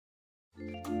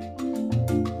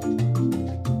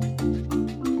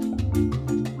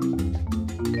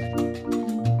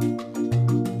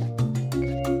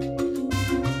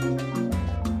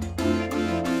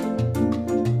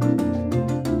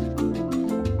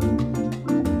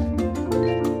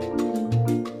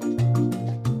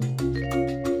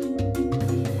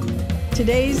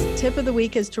Today's tip of the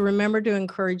week is to remember to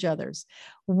encourage others.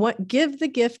 Give the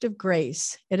gift of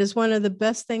grace. It is one of the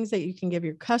best things that you can give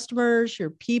your customers, your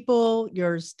people,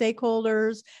 your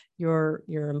stakeholders, your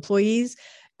employees.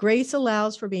 Grace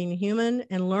allows for being human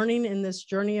and learning in this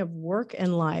journey of work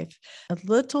and life. A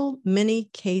little mini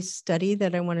case study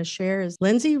that I want to share is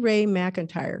Lindsay Ray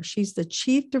McIntyre. She's the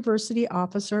Chief Diversity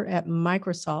Officer at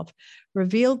Microsoft,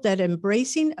 revealed that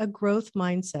embracing a growth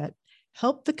mindset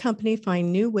helped the company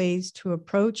find new ways to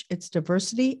approach its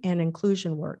diversity and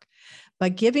inclusion work. By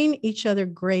giving each other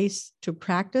grace to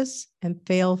practice and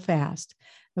fail fast,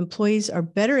 employees are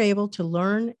better able to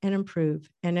learn and improve.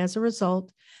 And as a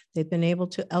result, they've been able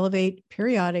to elevate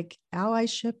periodic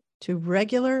allyship to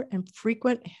regular and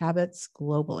frequent habits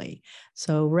globally.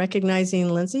 So recognizing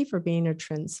Lindsay for being a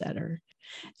trendsetter.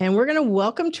 And we're going to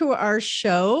welcome to our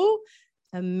show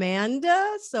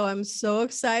Amanda. So I'm so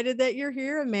excited that you're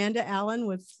here. Amanda Allen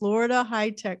with Florida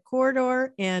High Tech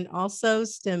Corridor and also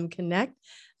STEM Connect.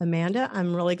 Amanda,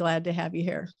 I'm really glad to have you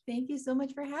here. Thank you so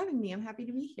much for having me. I'm happy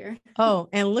to be here. Oh,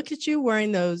 and look at you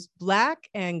wearing those black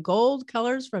and gold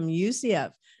colors from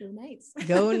UCF. Go Knights.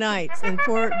 Go Knights. And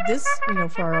for this,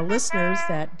 for our listeners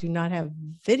that do not have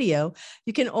video,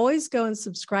 you can always go and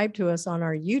subscribe to us on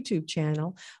our YouTube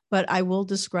channel. But I will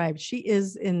describe, she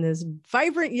is in this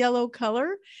vibrant yellow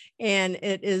color, and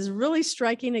it is really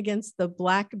striking against the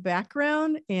black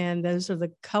background. And those are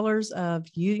the colors of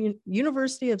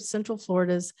University of Central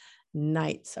Florida's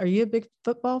Knights. Are you a big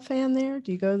football fan there?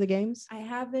 Do you go to the games? I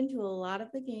have been to a lot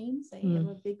of the games. I am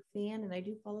a big fan, and I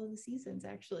do follow the seasons,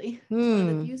 actually. One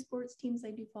of the few sports teams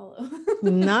I do follow.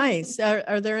 Nice.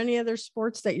 Are there any other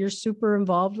sports that you're super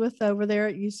involved with over there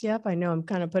at UCF? I know I'm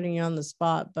kind of putting you on the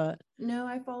spot, but. No,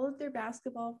 I followed their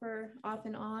basketball for off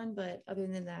and on, but other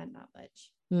than that, not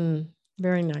much.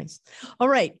 Very nice. All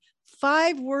right.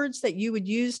 5 words that you would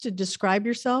use to describe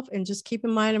yourself. And just keep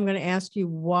in mind, I'm going to ask you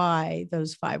why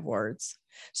those 5 words.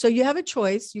 So you have a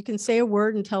choice. You can say a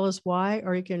word and tell us why,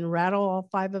 or you can rattle all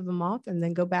 5 of them off and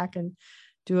then go back and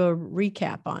do a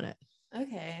recap on it.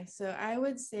 Okay. So I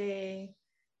would say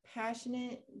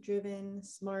passionate, driven,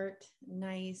 smart,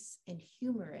 nice, and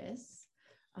humorous.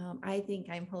 I think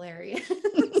I'm hilarious.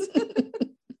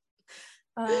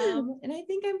 And I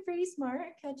think I'm pretty smart.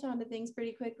 I catch on to things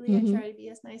pretty quickly. I try to be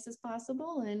as nice as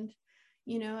possible. And,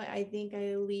 I think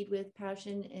I lead with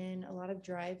passion and a lot of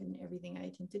drive in everything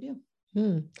I tend to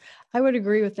do. I would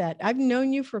agree with that. I've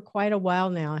known you for quite a while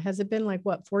now. Has it been like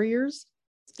 4 years?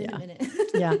 It's been a minute.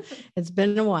 Yeah, it's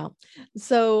been a while.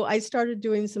 So I started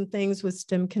doing some things with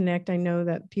STEM Connect. I know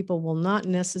that people will not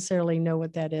necessarily know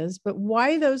what that is, but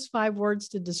why those 5 words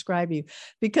to describe you?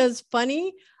 Because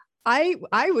funny, I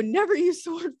would never use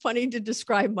the word funny to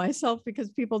describe myself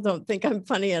because people don't think I'm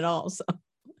funny at all.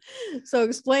 So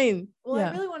explain. Well, yeah.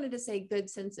 I really wanted to say good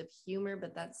sense of humor,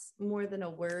 but that's more than a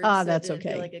word. So that's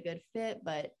okay. Feel like a good fit,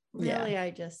 but really,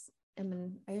 I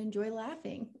enjoy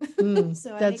laughing.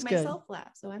 So I make myself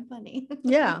laugh. So I'm funny.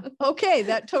 Yeah. Okay.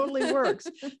 That totally works.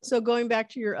 So going back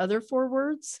to your other 4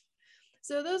 words.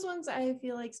 So those ones I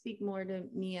feel like speak more to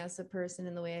me as a person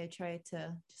and the way I try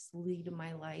to just lead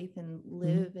my life and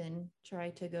live and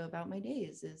try to go about my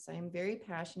days is I'm very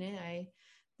passionate. I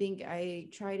think I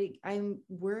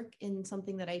work in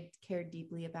something that I care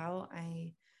deeply about.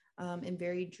 I am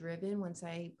very driven. Once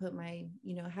I put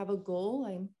have a goal,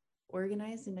 I'm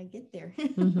organized and I get there.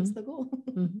 That's the goal.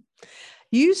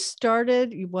 You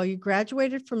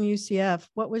graduated from UCF.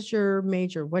 What was your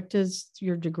major? What does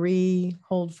your degree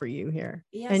hold for you here?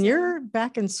 Yeah, and you're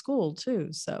back in school too.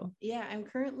 So yeah, I'm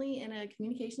currently in a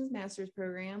communications master's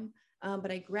program,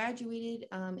 but I graduated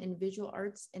in visual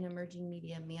arts and emerging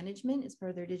media management as part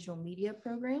of their digital media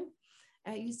program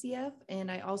at UCF. And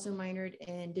I also minored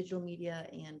in digital media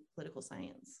and political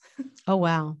science. Oh,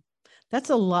 wow. That's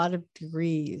a lot of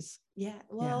degrees. Yeah.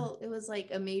 Well, It was like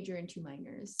a major and 2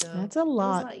 minors. So that's a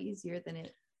lot. It was a lot easier than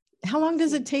it. How long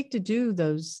does it take to do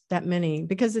that many?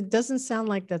 Because it doesn't sound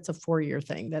like that's a 4-year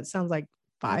thing. That sounds like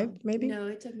 5, maybe. No,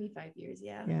 it took me 5 years.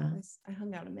 Yeah. I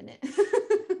hung out a minute.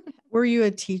 Were you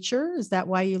a teacher? Is that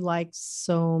why you like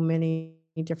so many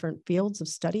different fields of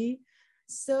study?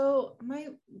 So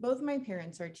both my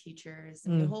parents are teachers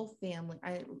and the whole family.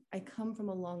 I come from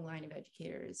a long line of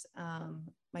educators.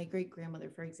 My great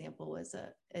grandmother, for example, was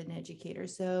an educator.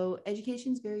 So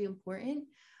education is very important.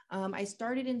 I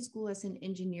started in school as an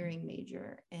engineering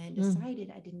major and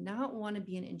decided I did not want to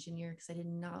be an engineer because I did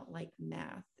not like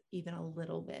math even a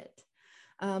little bit.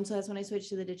 So that's when I switched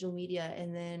to the digital media.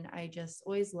 And then I just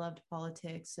always loved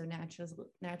politics. So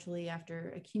naturally,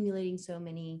 after accumulating so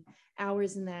many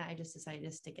hours in that, I just decided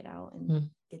to stick it out and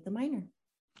get the minor.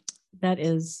 That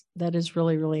is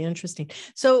really, really interesting.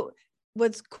 So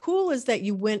what's cool is that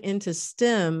you went into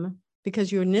STEM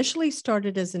because you initially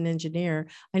started as an engineer.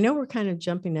 I know we're kind of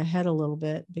jumping ahead a little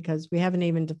bit because we haven't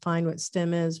even defined what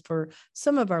STEM is for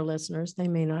some of our listeners. They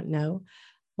may not know.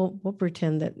 We'll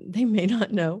pretend that they may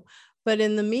not know. But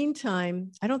in the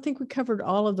meantime, I don't think we covered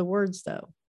all of the words,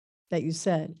 though, that you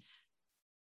said.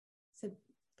 So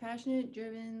passionate,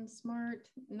 driven, smart,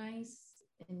 nice,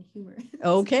 and humorous.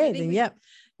 Okay, then yeah.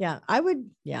 I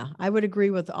would agree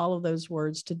with all of those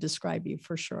words to describe you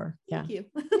for sure. Thank you.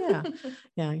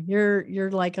 Yeah.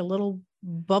 You're like a little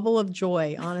bubble of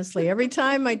joy. Honestly, every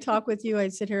time I talk with you, I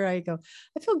sit here, I go,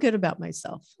 I feel good about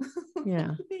myself.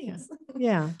 Yeah.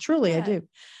 Truly, I do.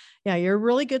 Yeah, you're a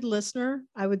really good listener.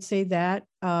 I would say that.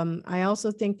 I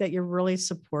also think that you're really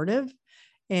supportive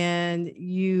and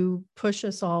you push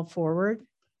us all forward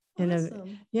in a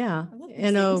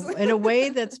way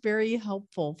that's very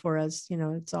helpful for us.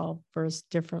 It's all for us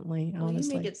differently. Well,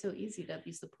 honestly, you make it so easy to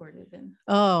be supportive, and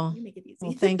you make it easy.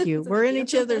 Well, thank you. We're in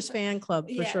each other's fan club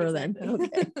for sure. Exactly.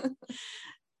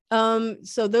 Then okay.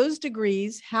 So those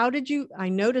degrees, I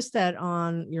noticed that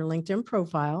on your LinkedIn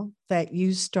profile that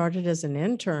you started as an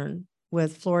intern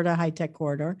with Florida High Tech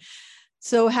Corridor.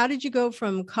 So how did you go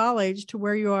from college to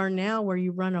where you are now, where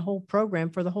you run a whole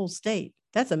program for the whole state?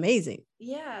 That's amazing.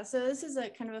 Yeah, so this is a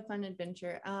kind of a fun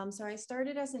adventure. So I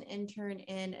started as an intern,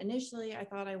 and initially I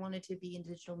thought I wanted to be in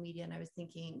digital media, and I was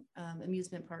thinking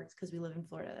amusement parks because we live in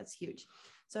Florida. That's huge.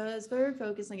 So I was very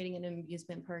focused on getting into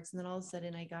amusement parks, and then all of a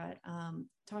sudden I got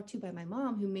talked to by my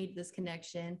mom, who made this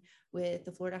connection with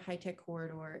the Florida High Tech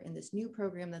Corridor and this new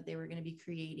program that they were going to be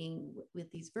creating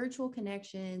with these virtual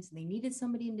connections, and they needed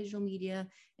somebody in digital media,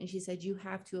 and she said, you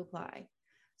have to apply.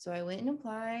 So I went and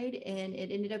applied, and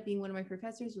it ended up being one of my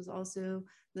professors was also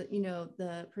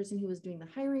the person who was doing the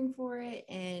hiring for it.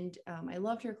 And I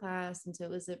loved her class. And so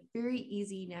it was a very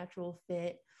easy, natural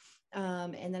fit.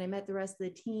 And then I met the rest of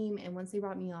the team. And once they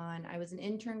brought me on, I was an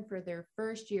intern for their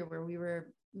first year, where we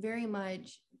were very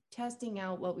much testing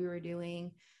out what we were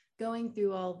doing, going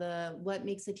through all what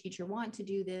makes a teacher want to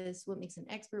do this, what makes an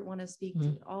expert want to speak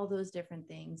to, all those different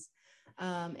things.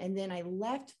 And then I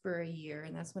left for a year,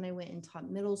 and that's when I went and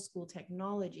taught middle school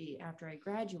technology after I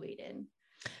graduated.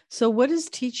 So what is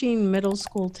teaching middle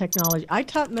school technology? I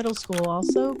taught middle school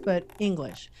also, but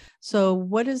English. So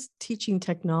what is teaching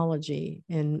technology?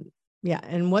 And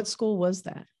what school was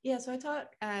that? Yeah, so I taught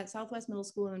at Southwest Middle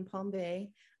School in Palm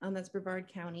Bay. That's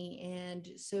Brevard County. And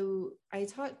so I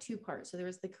taught two parts. So there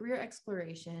was the career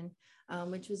exploration,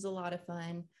 which was a lot of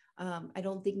fun. I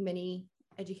don't think many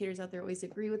educators out there always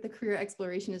agree with the career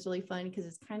exploration is really fun because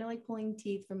it's kind of like pulling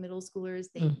teeth from middle schoolers.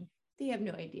 They have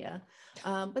no idea.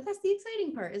 But that's the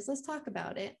exciting part, is let's talk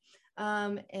about it.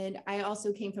 And I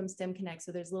also came from STEM Connect,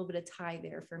 so there's a little bit of tie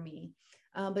there for me.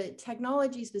 But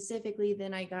technology specifically,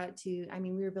 then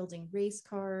we were building race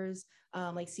cars,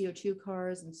 like CO2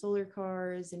 cars and solar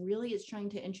cars. And really it's trying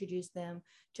to introduce them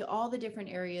to all the different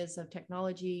areas of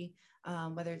technology,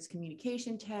 whether it's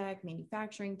communication tech,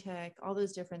 manufacturing tech, all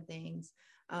those different things.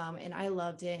 And I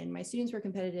loved it. And my students were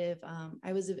competitive.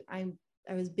 I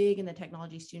was big in the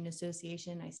Technology Student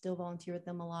Association. I still volunteer with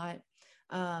them a lot.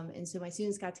 And so my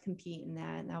students got to compete in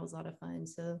that, and that was a lot of fun.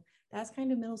 So that's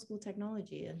kind of middle school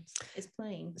technology is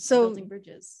playing, building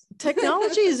bridges.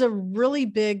 Technology is a really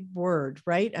big word,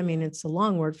 right? I mean, it's a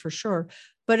long word for sure,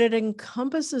 but it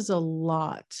encompasses a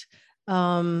lot.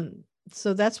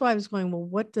 So that's why I was going, well,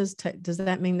 what does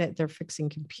that mean that they're fixing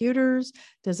computers?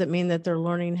 Does it mean that they're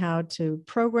learning how to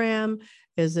program?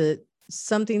 Is it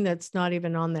something that's not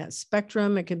even on that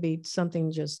spectrum? It could be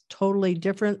something just totally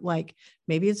different, like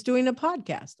maybe it's doing a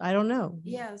podcast. I don't know.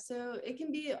 Yeah, so it can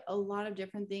be a lot of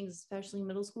different things, especially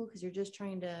middle school, because you're just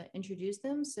trying to introduce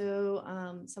them. So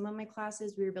some of my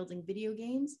classes, we were building video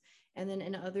games. And then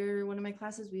in one of my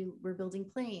classes, we were building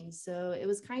planes. So it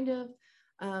was kind of,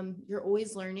 you're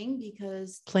always learning,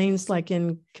 because planes like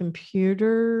in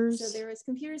computers. So there was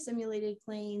computer simulated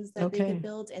planes that they could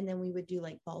build, and then we would do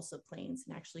like balsa planes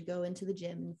and actually go into the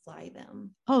gym and fly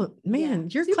them. Oh man,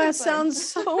 your class sounds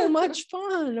so much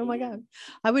fun. Oh my God.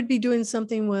 I would be doing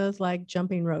something with like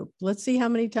jumping rope. Let's see how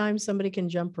many times somebody can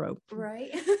jump rope.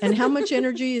 Right. And how much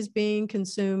energy is being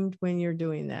consumed when you're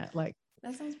doing that. Like,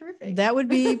 that sounds perfect. That would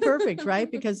be perfect, right?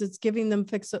 Because it's giving them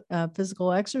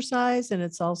physical exercise, and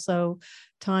it's also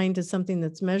tying to something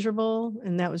that's measurable.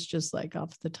 And that was just like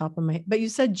off the top of my head. But you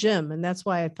said gym, and that's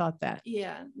why I thought that.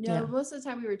 Yeah. No, most of the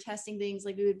time we were testing things,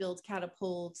 like we would build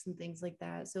catapults and things like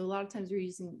that. So a lot of times we're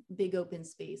using big open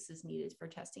space as needed for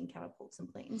testing catapults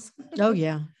and planes. Oh,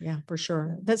 yeah. Yeah, for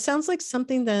sure. That sounds like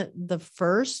something that the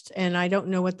FIRST, and I don't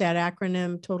know what that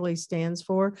acronym totally stands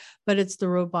for, but it's the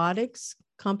robotics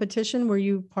competition. Were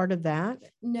you part of that?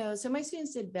 No. So my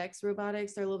students did VEX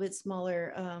robotics. They're a little bit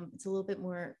smaller. It's a little bit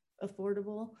more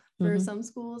affordable for some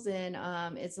schools, and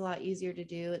it's a lot easier to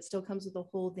do. It still comes with the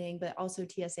whole thing, but also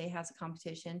TSA has a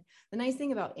competition. The nice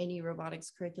thing about any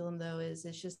robotics curriculum, though, is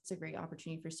it's just a great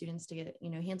opportunity for students to get,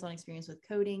 hands-on experience with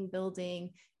coding, building,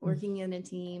 working in a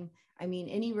team. I mean,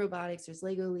 any robotics, there's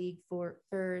Lego League, for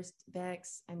First,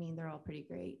 VEX. I mean, they're all pretty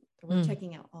great. We're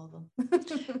checking out all of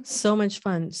them. So much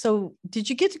fun. So did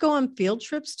you get to go on field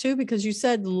trips too? Because you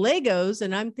said Legos,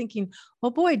 and I'm thinking,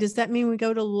 oh boy, does that mean we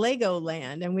go to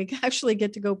Legoland and we actually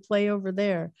get to go play over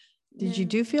there? Did you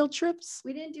do field trips?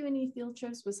 We didn't do any field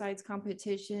trips besides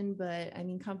competition, but I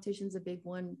mean, competition's a big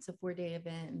one. It's a 4-day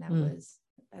event, and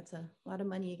that's a lot of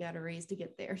money you got to raise to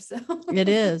get there. So it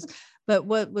is. But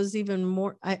what was even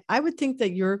more, I would think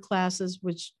that your classes,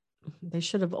 which they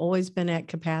should have always been at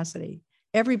capacity.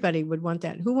 Everybody would want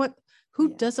that.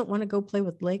 Who doesn't want to go play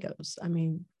with Legos? I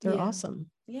mean, they're awesome.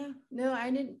 Yeah. No,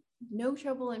 I didn't. No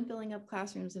trouble in filling up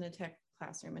classrooms in a tech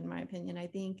classroom, in my opinion. I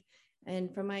think,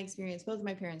 and from my experience, both of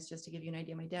my parents, just to give you an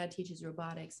idea, my dad teaches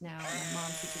robotics now. My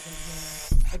mom teaches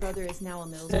engineering. My brother is now a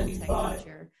middle school tech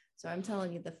teacher. So I'm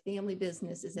telling you, the family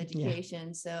business is education.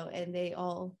 Yeah. So, and they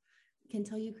all can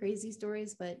tell you crazy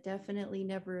stories, but definitely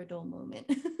never a dull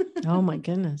moment. Oh my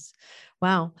goodness.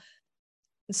 Wow.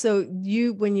 So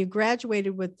when you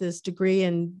graduated with this degree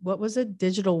in, what was it?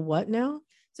 Digital what now?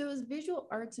 So it was Visual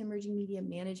Arts and Emerging Media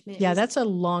Management. Yeah, that's a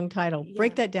long title.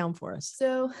 Break that down for us.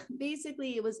 So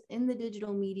basically it was in the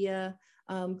digital media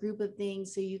group of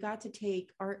things. So you got to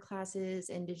take art classes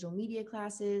and digital media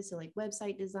classes, so like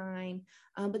website design,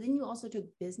 but then you also took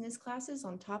business classes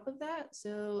on top of that.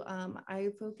 So I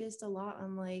focused a lot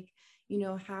on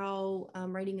how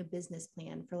writing a business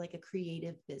plan for like a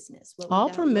creative business. All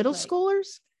for middle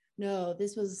schoolers? No,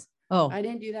 this was, I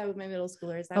didn't do that with my middle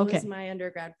schoolers. That was my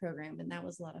undergrad program, and that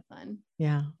was a lot of fun.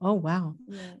 Yeah. Oh, wow.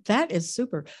 Yeah. That is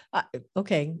super.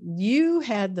 Okay. You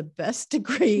had the best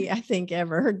degree, I think,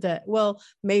 ever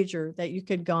major that you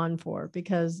could gone for,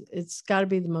 because it's got to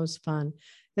be the most fun.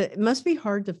 It must be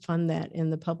hard to fund that in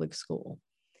the public school.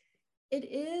 It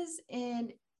is.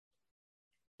 And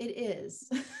it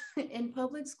is. In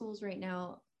public schools right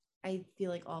now, I feel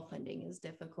like all funding is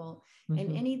difficult,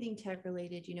 and anything tech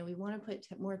related, we want to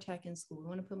put more tech in school. We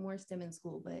want to put more STEM in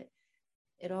school, but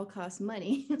it all costs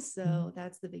money. So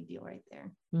that's the big deal right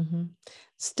there.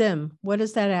 STEM, what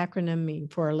does that acronym mean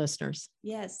for our listeners?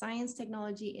 Yes, science,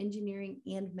 technology, engineering,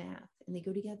 and math, and they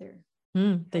go together.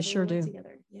 They sure do.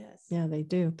 Together. Yes. Yeah, they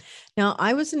do. Now,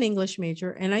 I was an English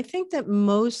major, and I think that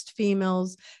most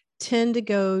females tend to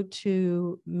go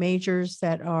to majors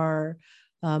that are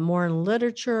more in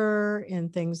literature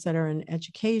and things that are in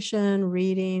education,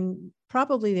 reading,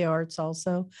 probably the arts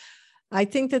also. I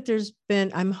think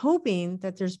that I'm hoping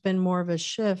that there's been more of a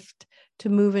shift to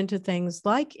move into things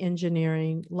like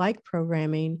engineering, like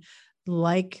programming,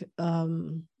 like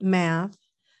math,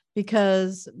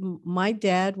 because my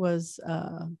dad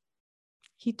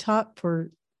he taught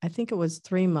for, I think it was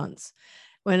 3 months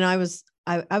when I was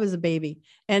a baby,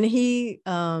 and he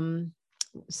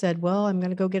said, well, I'm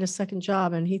going to go get a second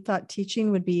job. And he thought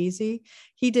teaching would be easy.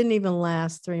 He didn't even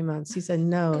last 3 months. He said,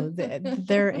 no,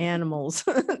 they're animals.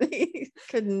 They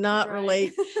could not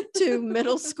relate to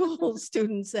middle school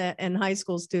students and high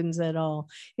school students at all.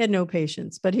 He had no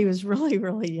patience, but he was really,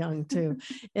 really young too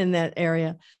in that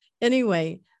area.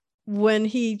 Anyway, when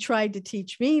he tried to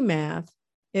teach me math,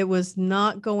 it was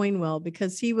not going well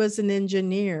because he was an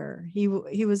engineer. He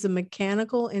was a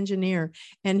mechanical engineer,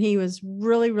 and he was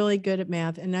really, really good at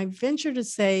math. And I venture to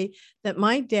say that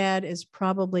my dad is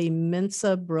probably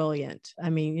Mensa brilliant. I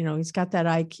mean, he's got that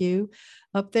IQ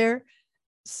up there.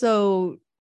 So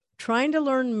trying to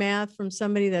learn math from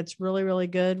somebody that's really, really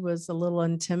good was a little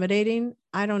intimidating.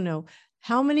 I don't know.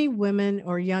 How many women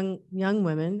or young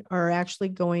women are actually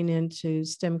going into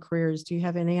STEM careers? Do you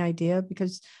have any idea?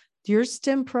 Because your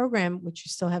STEM program, which you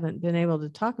still haven't been able to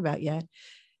talk about yet,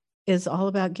 is all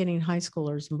about getting high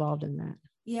schoolers involved in that.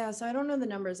 Yeah, so I don't know the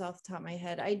numbers off the top of my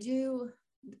head. I do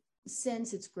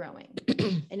sense it's growing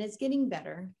and it's getting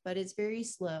better, but it's very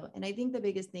slow. And I think the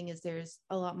biggest thing is there's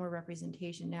a lot more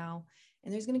representation now,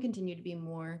 and there's going to continue to be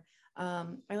more. I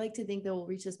like to think that we'll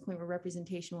reach this point where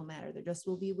representation will matter. There just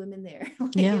will be women there.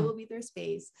 It will be their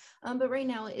space. But right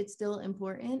now it's still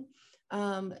important.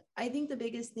 I think the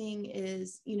biggest thing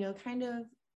is, kind of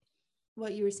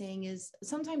what you were saying is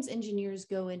sometimes engineers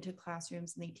go into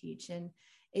classrooms and they teach, and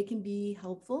it can be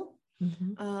helpful.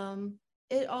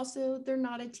 it also, they're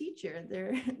not a teacher.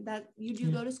 You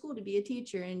do go to school to be a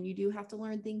teacher, and you do have to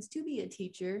learn things to be a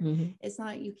teacher. It's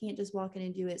not, you can't just walk in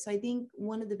and do it. So I think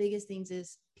one of the biggest things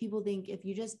is people think if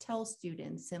you just tell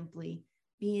students simply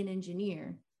be an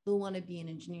engineer, they'll want to be an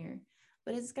engineer.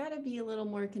 But it's got to be a little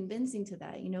more convincing to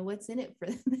that. What's in it for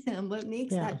them? What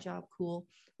makes that job cool?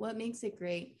 What makes it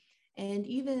great? And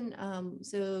even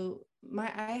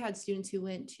I had students who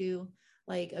went to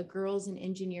like a girls in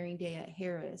engineering day at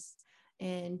Harris.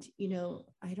 And,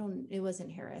 it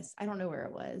wasn't Harris. I don't know where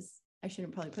it was. I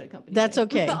shouldn't probably put a company. That's name.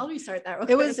 okay. I'll restart that.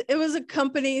 It was a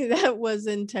company that was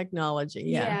in technology.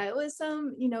 Yeah. It was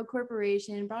some,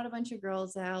 corporation brought a bunch of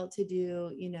girls out to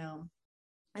do,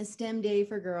 a STEM day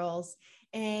for girls.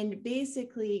 And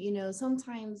basically,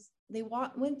 sometimes they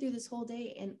went through this whole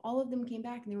day, and all of them came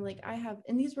back and they were like,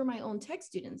 and these were my own tech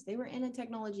students. They were in a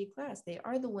technology class. They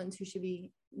are the ones who should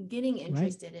be getting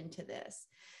interested into this.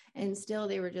 And still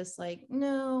they were just like,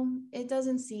 no, it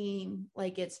doesn't seem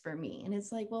like it's for me. And it's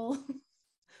like, well,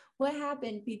 what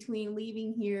happened between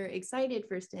leaving here excited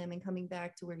for STEM and coming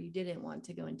back to where you didn't want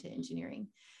to go into engineering?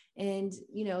 And,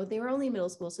 they were only middle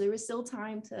school, so there was still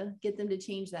time to get them to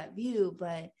change that view.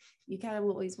 But you kind of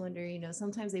always wonder,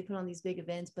 sometimes they put on these big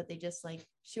events, but they just like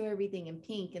show everything in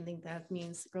pink and think that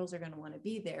means girls are going to want to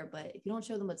be there. But if you don't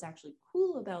show them what's actually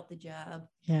cool about the job,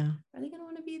 are they going to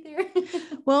want to be there?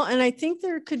 Well, and I think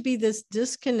there could be this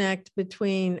disconnect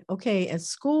between, okay, at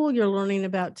school, you're learning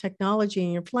about technology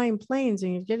and you're flying planes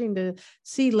and you're getting to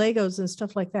see Legos and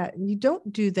stuff like that. And you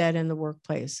don't do that in the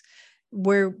workplace,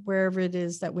 wherever it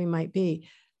is that we might be.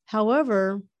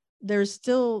 However, there's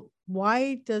still,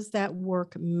 why does that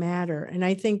work matter? And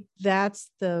I think that's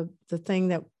the thing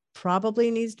that probably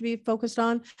needs to be focused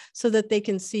on, so that they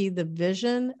can see the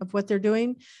vision of what they're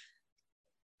doing.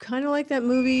 Kind of like that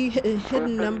movie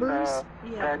Hidden Numbers,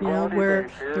 where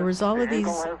there was all of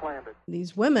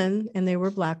these women, and they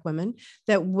were Black women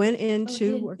that went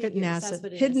into work at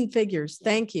NASA. Hidden Figures.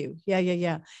 Thank you.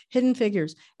 Yeah. Hidden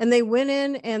Figures. And they went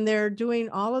in and they're doing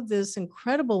all of this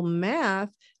incredible math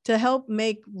to help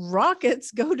make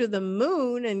rockets go to the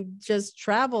moon and just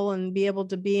travel and be able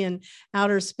to be in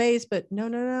outer space. But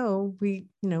no, we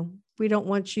don't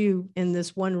want you in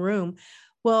this one room.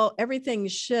 Well, everything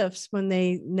shifts when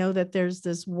they know that there's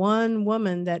this one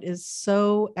woman that is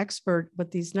so expert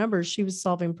with these numbers. She was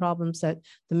solving problems that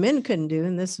the men couldn't do.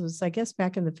 And this was, I guess,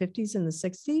 back in the 50s and the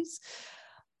 60s.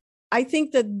 I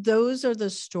think that those are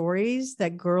the stories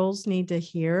that girls need to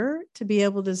hear to be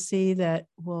able to see that,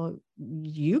 well,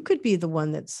 you could be the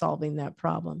one that's solving that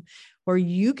problem, or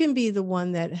you can be the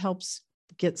one that helps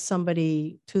get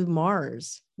somebody to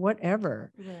Mars,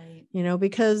 whatever, right?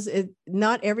 Because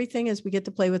not everything is we get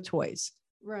to play with toys,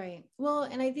 right? Well,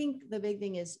 and I think the big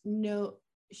thing is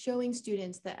showing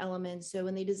students the elements. So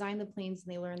when they design the planes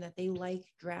and they learn that they like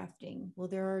drafting, well,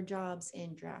 there are jobs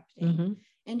in drafting,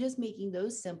 and just making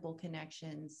those simple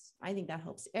connections. I think that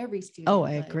helps every student. Oh,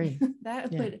 I agree.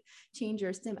 That would change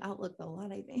your STEM outlook a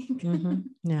lot, I think.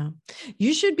 Yeah,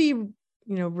 you should be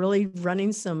really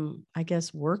running some, I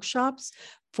guess, workshops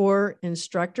for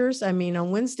instructors. I mean,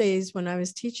 on Wednesdays when I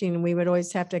was teaching, we would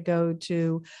always have to go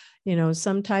to,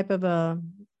 some type of a,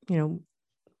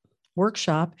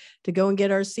 workshop to go and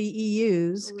get our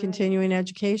CEUs, continuing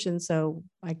education. So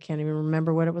I can't even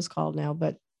remember what it was called now,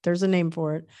 but there's a name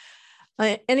for it.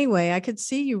 Anyway, I could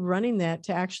see you running that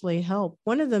to actually help.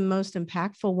 One of the most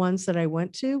impactful ones that I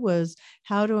went to was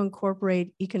how to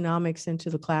incorporate economics into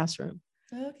the classroom.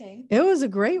 Okay. It was a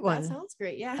great one. That sounds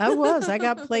great. Yeah. I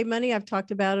got play money. I've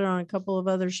talked about it on a couple of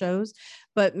other shows,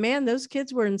 but man, those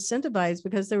kids were incentivized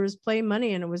because there was play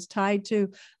money, and it was tied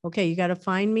to, okay, you got to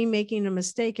find me making a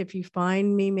mistake. If you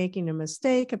find me making a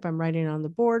mistake, if I'm writing on the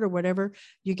board or whatever,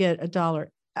 you get $1.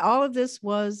 All of this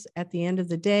was at the end of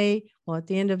the day. Well, at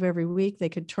the end of every week, they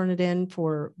could turn it in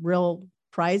for real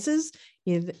prizes,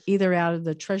 either out of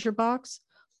the treasure box,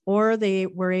 or they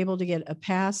were able to get a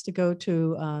pass to go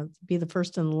to be the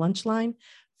first in the lunch line,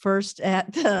 first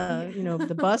at the,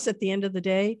 the bus at the end of the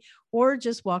day, or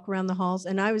just walk around the halls.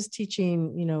 And I was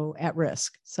teaching, at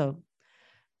risk. So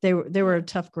they were a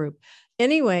tough group.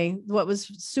 Anyway, what was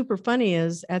super funny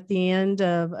is at the end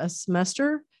of a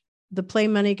semester, the play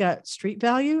money got street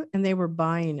value and they were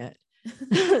buying it.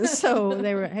 So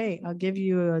they were, hey, I'll give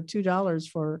you $2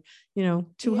 for,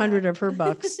 200 of her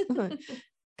bucks.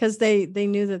 Because they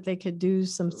knew that they could do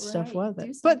some stuff with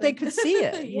it, but they could see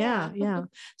it. Yeah.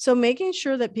 So making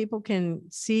sure that people can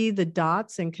see the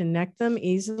dots and connect them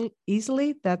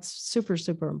easily, that's super,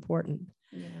 super important.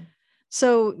 Yeah.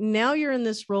 So now you're in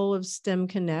this role of STEM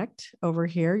Connect over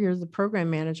here. You're the program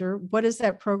manager. What is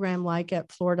that program like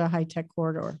at Florida High Tech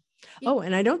Corridor? Oh,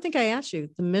 and I don't think I asked you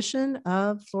the mission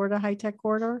of Florida High Tech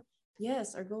Corridor.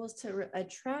 Yes, our goal is to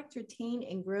attract, retain,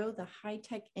 and grow the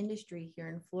high-tech industry here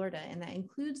in Florida. And that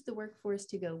includes the workforce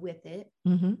to go with it,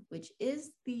 which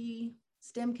is the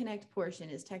STEM Connect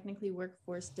portion, is technically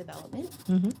workforce development.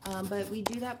 But we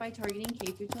do that by targeting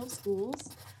K through 12 schools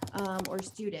or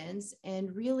students.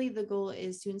 And really the goal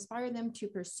is to inspire them to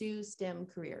pursue STEM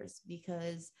careers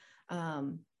because,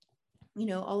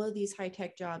 all of these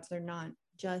high-tech jobs, they're not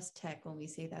just tech. When we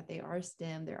say that, they are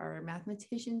STEM. There are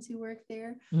mathematicians who work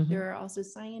there. There are also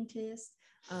scientists,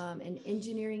 and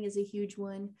engineering is a huge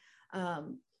one.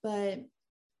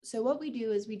 So what we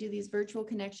do is we do these virtual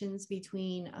connections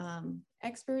between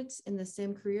experts in the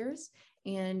STEM careers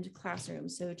and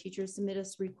classrooms. So teachers submit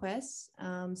us requests.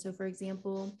 So for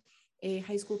example, a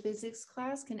high school physics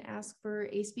class can ask for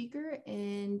a speaker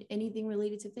and anything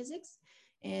related to physics.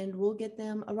 And we'll get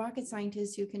them a rocket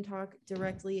scientist who can talk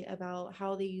directly about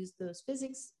how they use those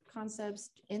physics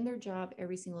concepts in their job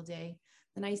every single day.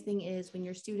 The nice thing is when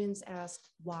your students ask,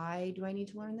 why do I need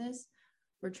to learn this?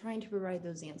 We're trying to provide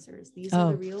those answers. These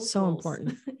are the real so goals.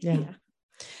 Important. Yeah.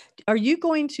 Are you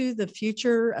going to the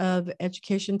Future of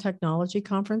Education Technology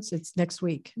Conference? It's next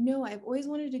week. No, I've always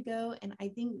wanted to go, and I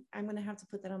think I'm going to have to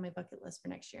put that on my bucket list for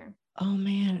next year. Oh,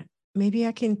 man. Maybe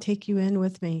I can take you in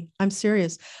with me. I'm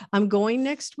serious. I'm going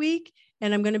next week,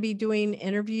 and I'm going to be doing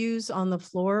interviews on the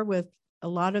floor with a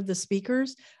lot of the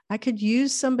speakers. I could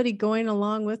use somebody going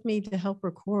along with me to help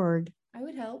record. I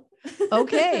would help.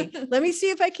 Okay. Let me see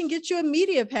if I can get you a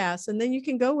media pass and then you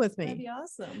can go with me. That'd be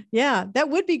awesome. Yeah, that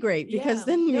would be great because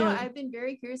then, I've been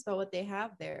very curious about what they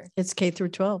have there. It's K through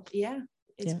 12. Yeah.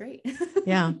 It's great.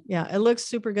 Yeah. It looks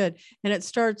super good. And it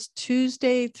starts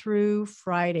Tuesday through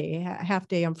Friday, half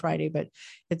day on Friday, but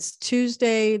it's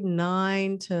Tuesday,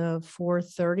 9 to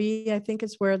 4:30, I think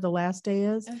is where the last day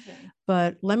is. Okay.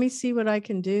 But let me see what I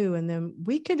can do. And then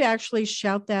we could actually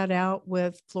shout that out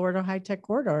with Florida High Tech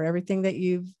Corridor, everything that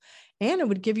and it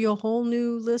would give you a whole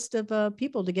new list of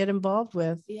people to get involved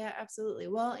with. Yeah, absolutely.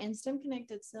 Well, and STEM Connect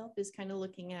itself is kind of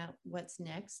looking at what's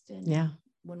next. And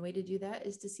one way to do that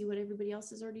is to see what everybody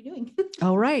else is already doing.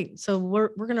 All right. So we're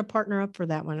going to partner up for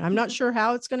that one. I'm not sure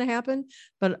how it's going to happen,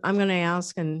 but I'm going to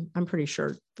ask and I'm pretty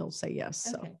sure they'll say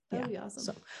yes. Okay. That'll be awesome.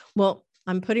 So, well,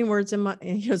 I'm putting words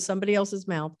in somebody else's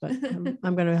mouth, but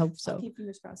I'm going to hope so. I'll keep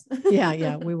fingers crossed.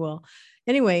 Yeah, we will.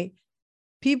 Anyway,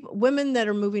 women that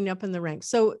are moving up in the ranks.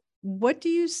 So what do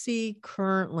you see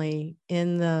currently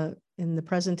in the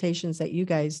presentations that you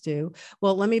guys do?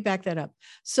 Well, let me back that up.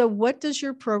 So what does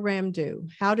your program do?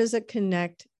 How does it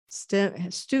connect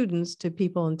students to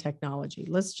people in technology?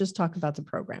 Let's just talk about the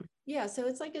program. Yeah, so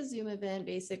it's like a Zoom event.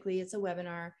 Basically, it's a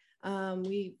webinar.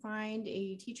 We find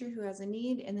a teacher who has a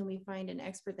need, and then we find an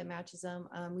expert that matches them.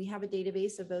 We have a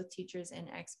database of both teachers and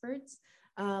experts.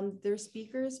 They're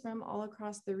speakers from all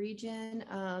across the region,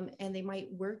 and they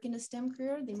might work in a STEM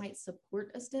career. They might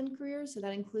support a STEM career. So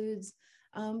that includes,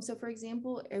 so for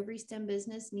example, every STEM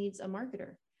business needs a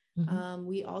marketer.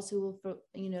 We also will,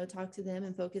 talk to them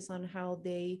and focus on how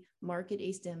they market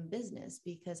a STEM business,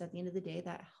 because at the end of the day,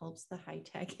 that helps the high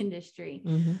tech industry.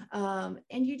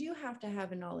 And you do have to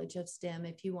have a knowledge of STEM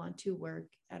if you want to work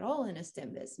at all in a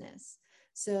STEM business.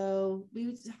 So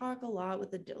we talk a lot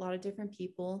with a lot of different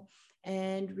people,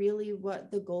 and really what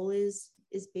the goal is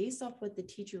based off what the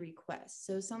teacher requests.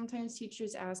 So sometimes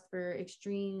teachers ask for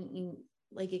extremely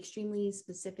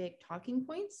specific talking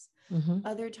points.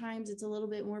 Other times it's a little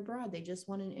bit more broad. They just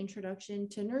want an introduction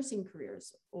to nursing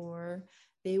careers, or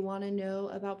they want to know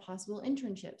about possible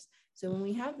internships. So when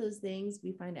we have those things,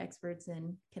 we find experts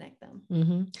and connect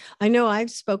them. I know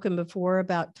I've spoken before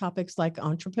about topics like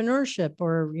entrepreneurship,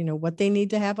 or, what they need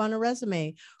to have on a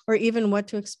resume, or even what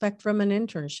to expect from an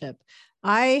internship.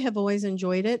 I have always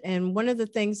enjoyed it. And one of the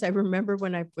things I remember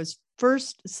when I was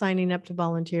first signing up to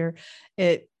volunteer,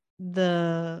 the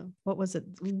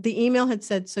email had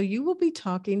said, so you will be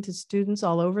talking to students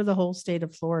all over the whole state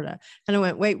of Florida. And I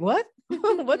went, wait, what?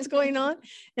 What's going on?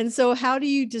 And so how do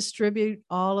you distribute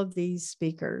all of these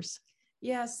speakers?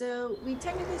 Yeah, so we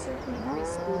technically serve 23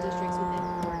 school districts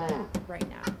within Florida right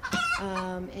now.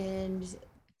 And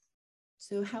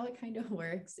so how it kind of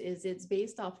works is it's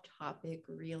based off topic,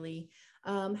 really.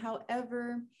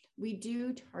 However, we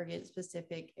do target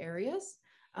specific areas.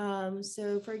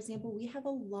 So for example, we have a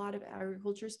lot of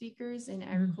agriculture speakers, and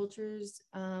agriculture's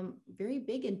very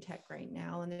big in tech right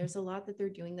now. And there's a lot that they're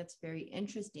doing that's very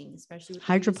interesting, especially with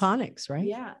hydroponics, right?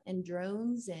 Yeah. And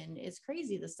drones, and it's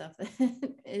crazy the stuff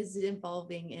that is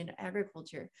involving in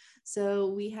agriculture. So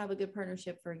we have a good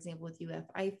partnership, for example, with UF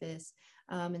IFAS.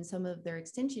 And some of their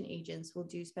extension agents will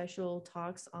do special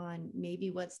talks on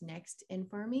maybe what's next in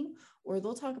farming, or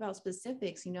they'll talk about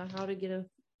specifics, how to get a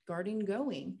garden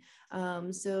going.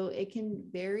 So it can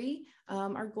vary.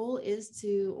 Our goal is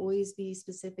to always be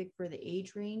specific for the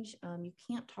age range. You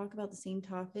can't talk about the same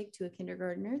topic to a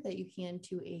kindergartner that you can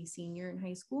to a senior in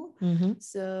high school. Mm-hmm.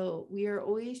 So we are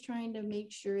always trying to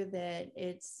make sure that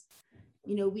it's,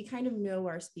 we kind of know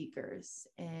our speakers,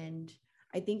 and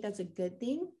I think that's a good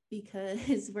thing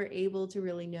because we're able to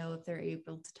really know if they're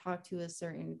able to talk to a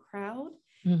certain crowd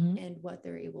Mm-hmm. and what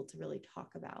they're able to really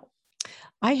talk about.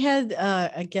 I had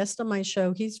a guest on my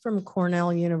show. He's from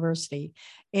Cornell University,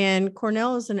 and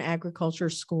Cornell is an agriculture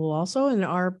school also. And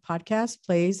our podcast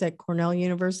plays at Cornell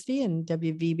University and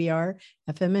WVBR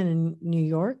FM in New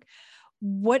York.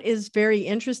 What is very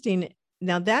interesting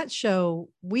now, that show,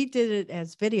 we did it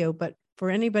as video, but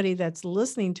for anybody that's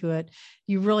listening to it,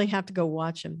 you really have to go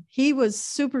watch him. He was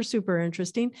super, super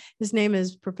interesting. His name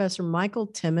is Professor Michael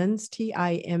Timmons,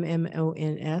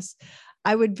 Timmons.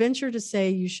 I would venture to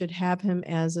say you should have him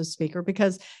as a speaker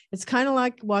because it's kind of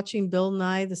like watching Bill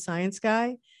Nye, the science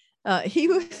guy.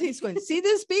 He's going, see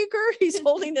this speaker? He's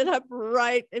holding it up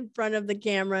right in front of the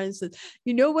camera and says,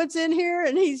 you know what's in here?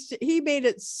 And he made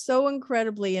it so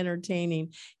incredibly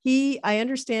entertaining. I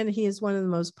understand he is one of the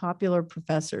most popular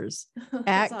professors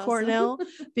at awesome. Cornell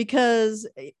because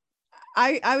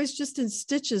I was just in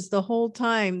stitches the whole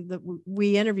time that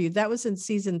we interviewed. That was in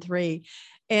season 3.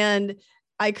 And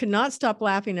I could not stop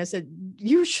laughing. I said,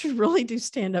 you should really do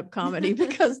stand-up comedy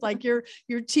because like you're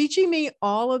teaching me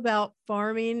all about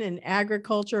farming and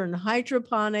agriculture and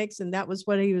hydroponics. And that was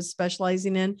what he was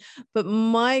specializing in. But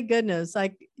my goodness,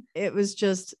 it was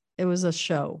a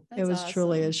show. That's it was awesome.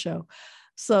 Truly a show.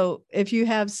 So if you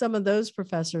have some of those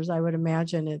professors, I would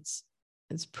imagine it's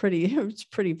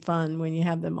pretty fun when you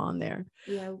have them on there.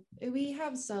 Yeah, we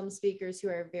have some speakers who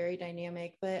are very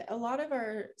dynamic, but a lot of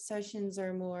our sessions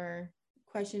are more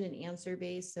question and answer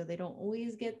based, so they don't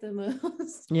always get the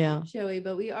most showy,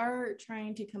 but we are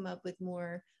trying to come up with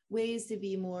more ways to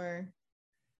be more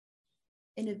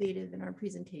innovative in our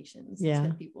presentations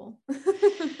to people.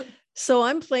 So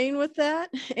I'm playing with that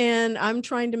and I'm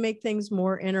trying to make things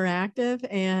more interactive,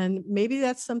 and maybe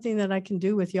that's something that I can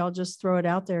do with you. I'll just throw it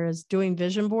out there as doing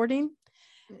vision boarding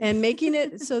and making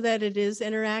it so that it is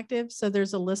interactive. So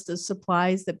there's a list of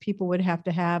supplies that people would have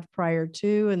to have prior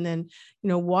to, and then,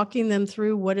 walking them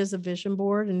through what is a vision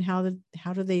board and how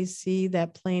do they see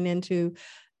that playing into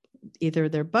either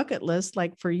their bucket list,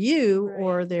 like for you,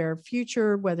 or their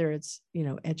future, whether it's,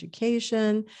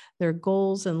 education, their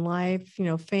goals in life,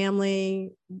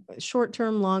 family,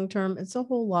 short-term, long-term. It's a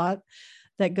whole lot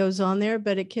that goes on there,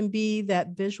 but it can be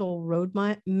that visual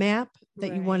roadmap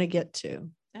that you want to get to.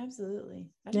 Absolutely.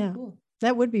 That'd be cool.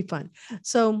 That would be fun.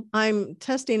 So I'm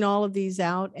testing all of these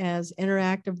out as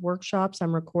interactive workshops.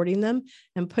 I'm recording them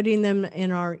and putting them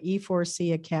in our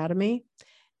E4C Academy,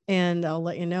 and I'll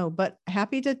let you know. But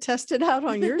happy to test it out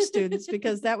on your students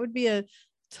because that would be a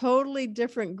totally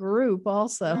different group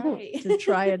also to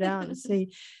try it out and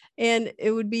see. And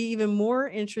it would be even more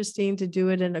interesting to do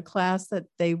it in a class that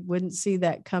they wouldn't see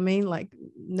that coming. Like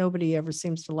nobody ever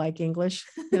seems to like English,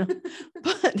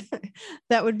 but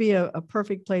that would be a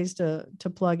perfect place to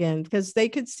plug in because they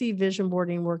could see vision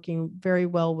boarding working very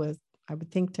well with, I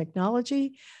would think,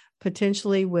 technology,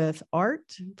 potentially with art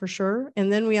for sure.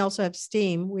 And then we also have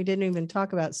STEAM. We didn't even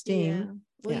talk about STEAM. Yeah.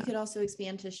 Well, you could also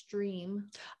expand to STREAM.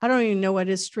 I don't even know what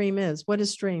STREAM is. What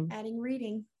is STREAM? Adding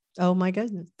reading. Oh my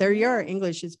goodness. There you are.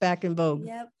 English is back in vogue.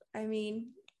 Yep. I mean,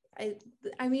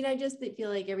 I just feel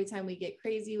like every time we get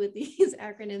crazy with these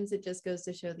acronyms, it just goes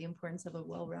to show the importance of a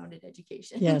well-rounded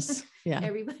education. Yes. Yeah.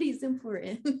 Everybody's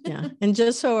important. Yeah. And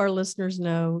just so our listeners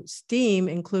know, STEAM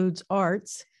includes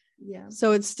arts. Yeah.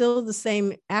 So it's still the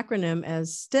same acronym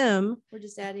as STEM. We're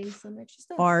just adding some extra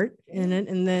stuff. Art in it.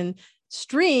 And then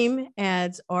STREAM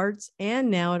adds arts,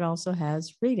 and now it also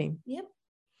has reading. Yep.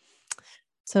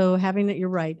 So having it, you're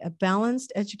right, a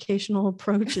balanced educational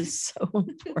approach is so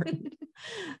important.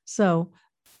 So,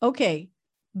 okay,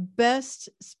 best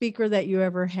speaker that you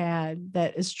ever had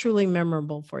that is truly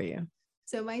memorable for you.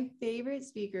 So my favorite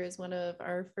speaker is one of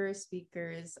our first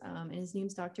speakers, and his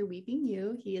name's Dr. Weeping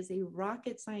Yu. He is a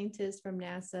rocket scientist from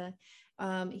NASA.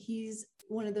 He's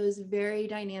one of those very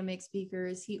dynamic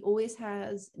speakers. He always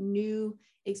has new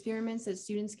experiments that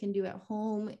students can do at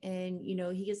home. And,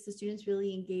 he gets the students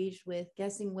really engaged with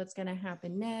guessing what's going to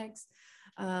happen next.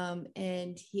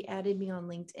 And he added me on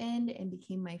LinkedIn and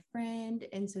became my friend.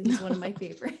 And so he's one of my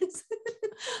favorites.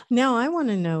 Now I want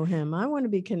to know him. I want to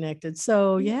be connected.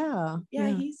 So yeah,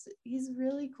 he's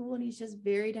really cool. And he's just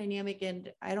very dynamic.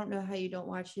 And I don't know how you don't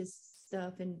watch his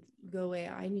stuff and go away.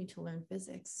 I need to learn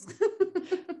physics.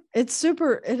 It is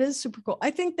super cool.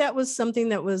 I think that was something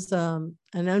that was an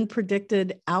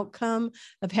unpredicted outcome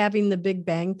of having the Big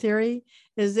Bang Theory,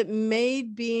 is it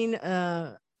made being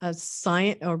a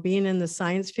science or being in the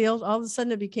science field, all of a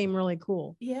sudden it became really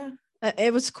cool. Yeah.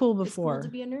 It was cool before. It's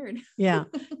cool to be a nerd. Yeah.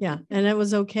 And it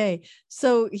was okay.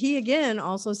 So he, again,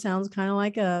 also sounds kind of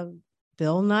like a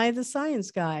Bill Nye the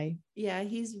Science Guy. Yeah,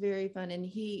 he's very fun, and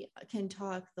he can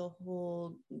talk the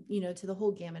whole, to the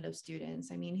whole gamut of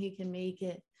students. I mean, he can make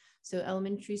it so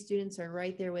elementary students are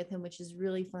right there with him, which is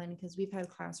really fun because we've had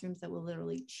classrooms that will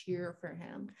literally cheer for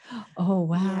him. Oh,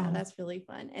 wow. Yeah, that's really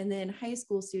fun. And then high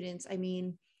school students, I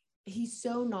mean, he's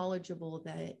so knowledgeable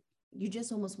that you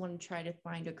just almost want to try to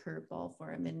find a curveball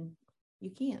for him, and you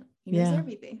can't. He knows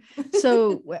everything.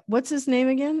 So what's his name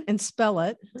again? And spell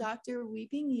it. Dr.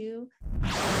 Weeping You.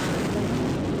 I-N-G-Y-U.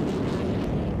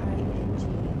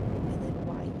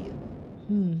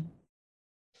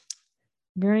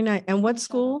 Very nice. And what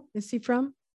school is he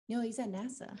from? No, he's at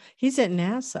NASA. He's at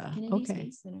NASA. Kennedy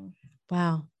Space Center.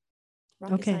 Wow.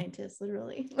 Rocket scientist,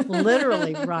 literally.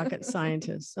 Literally rocket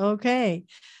scientist. Okay.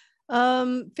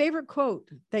 Favorite quote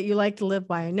that you like to live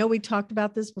by? I know we talked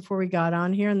about this before we got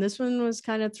on here, and this one was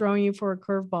kind of throwing you for a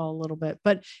curveball a little bit,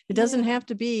 but it doesn't have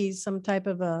to be some type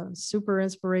of a super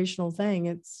inspirational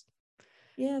thing.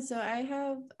 So I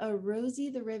have a Rosie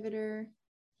the Riveter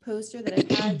poster that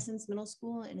I've had since middle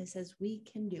school, and it says, "We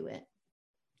can do it."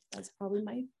 That's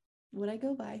probably what I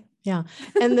go by. Yeah.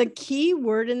 And the key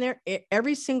word in there,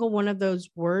 every single one of those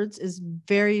words is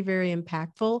very, very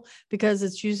impactful because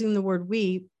it's using the word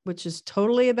we, which is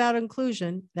totally about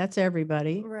inclusion. That's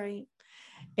everybody. Right.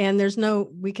 And there's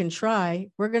we can try.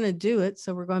 We're going to do it.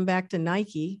 So we're going back to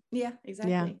Nike. Yeah,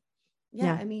 exactly.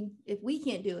 Yeah. I mean, if we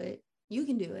can't do it, you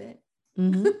can do it.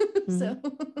 Mm-hmm. So,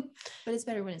 but it's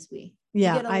better when it's we.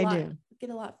 Yeah, I do. Get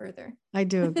a lot further. I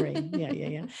do agree.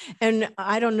 Yeah. And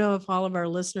I don't know if all of our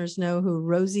listeners know who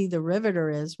Rosie the Riveter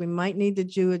is. We might need to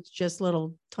do just a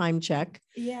little time check.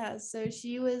 Yeah. So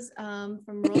she was from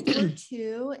World War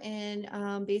II,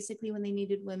 and basically when they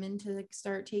needed women to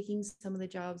start taking some of the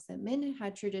jobs that men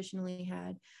had traditionally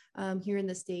had here in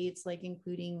the States, like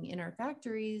including in our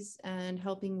factories and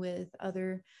helping with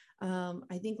other,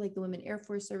 I think like the women Air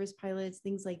Force service pilots,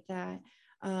 things like that.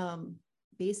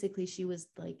 Basically, she was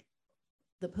like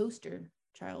the poster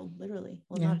child, literally.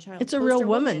 Well, not a child. It's a real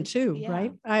woman too,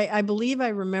 right? I believe I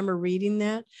remember reading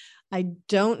that. I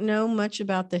don't know much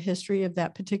about the history of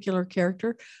that particular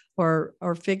character or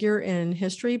figure in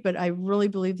history, but I really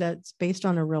believe that's based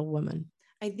on a real woman.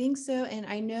 I think so. And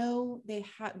I know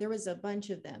there was a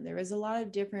bunch of them. There was a lot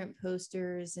of different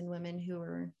posters and women who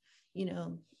were,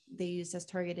 they used as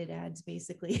targeted ads,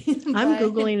 basically. I'm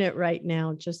Googling it right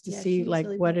now just to see like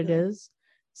really what popular. It is.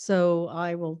 So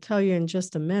I will tell you in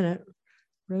just a minute.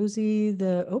 Rosie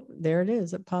there it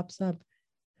is. It pops up.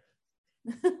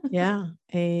 Yeah,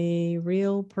 a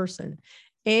real person.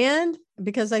 And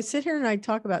because I sit here and I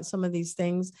talk about some of these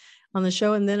things on the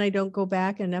show and then I don't go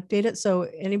back and update it. So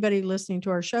anybody listening to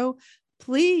our show,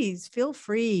 please feel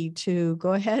free to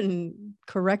go ahead and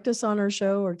correct us on our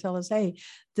show or tell us, hey,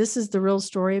 this is the real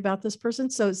story about this person.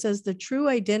 So it says the true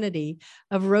identity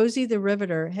of Rosie the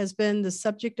Riveter has been the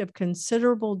subject of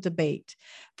considerable debate.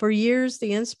 For years,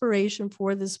 the inspiration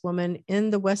for this woman in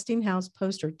the Westinghouse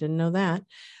poster, didn't know that,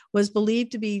 was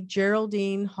believed to be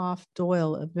Geraldine Hoff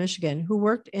Doyle of Michigan, who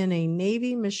worked in a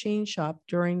Navy machine shop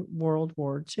during World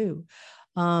War II.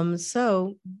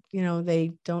 So,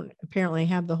 they don't apparently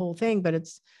have the whole thing, but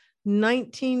it's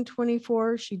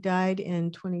 1924. She died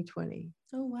in 2020.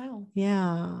 Oh, wow.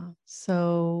 Yeah.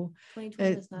 So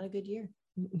 2020 is not a good year.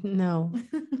 No,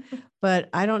 but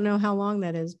I don't know how long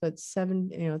that is, but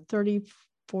 30,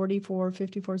 44,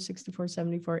 54, 64,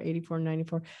 74, 84,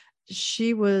 94.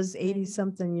 She was 80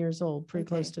 something years old, pretty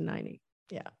close to 90.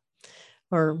 Yeah.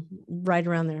 Or right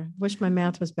around there. Wish my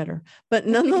math was better, but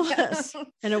nonetheless,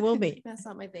 and it will be. That's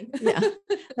not my thing. Yeah,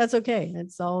 that's okay.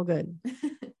 It's all good.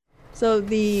 So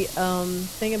the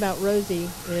thing about Rosie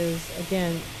is,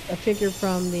 again, a figure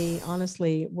from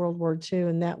honestly, World War II.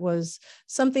 And that was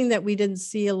something that we didn't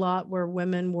see a lot where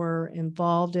women were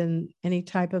involved in any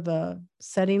type of a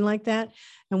setting like that.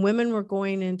 And women were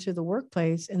going into the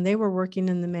workplace and they were working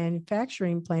in the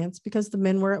manufacturing plants because the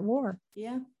men were at war.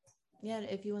 Yeah. Yeah,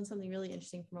 if you want something really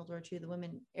interesting from World War II, the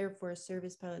women Air Force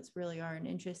service pilots really are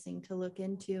interesting to look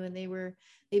into. And they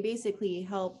basically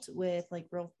helped with like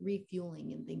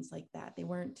refueling and things like that. They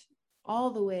weren't all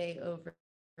the way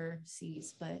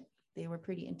overseas, but they were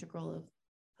pretty integral of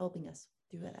helping us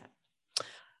do that.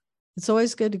 It's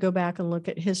always good to go back and look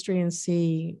at history and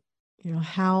see,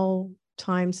 how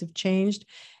times have changed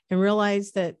and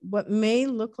realize that what may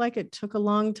look like it took a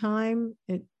long time,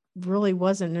 it really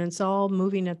wasn't. And it's all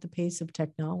moving at the pace of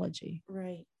technology.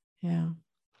 Right. Yeah.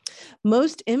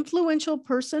 Most influential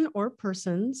person or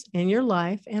persons in your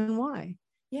life and why?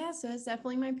 Yeah, so it's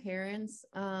definitely my parents.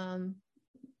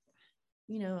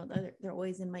 You know, they're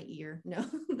always in my ear. No,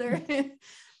 they're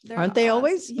aren't they awesome.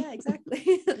 Always? Yeah, exactly.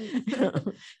 You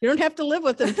don't have to live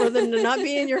with them for them to not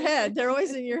be in your head. They're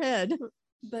always in your head.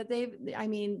 But they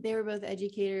were both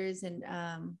educators, and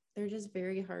they're just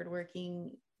very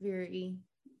hardworking, very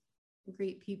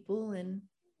great people, and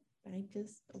I've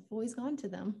always gone to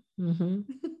them. Mm-hmm.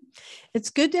 It's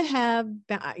good to have,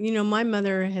 you know, my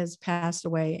mother has passed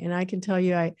away, and I can tell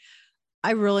you,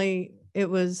 I really, it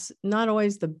was not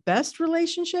always the best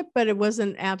relationship, but it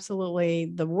wasn't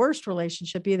absolutely the worst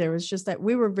relationship either. It was just that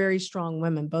we were very strong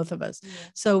women, both of us. Yeah.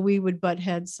 So we would butt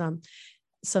heads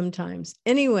sometimes.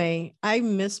 Anyway, I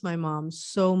miss my mom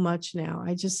so much now.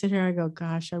 I just sit here and I go,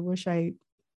 gosh, I wish I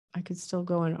could still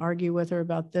go and argue with her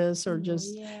about this, or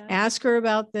just ask her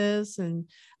about this. And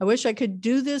I wish I could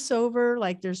do this over.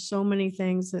 Like, there's so many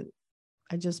things that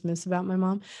I just miss about my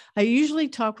mom. I usually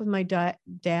talk with my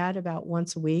dad about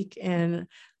once a week. And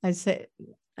I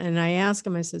ask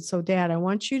him, I said, so Dad, I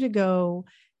want you to go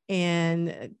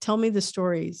and tell me the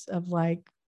stories of like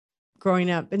growing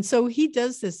up. And so he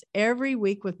does this every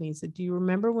week with me. He said, do you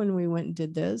remember when we went and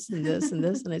did this and this and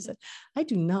this? And I said, I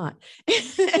do not.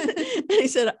 And he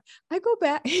said, I go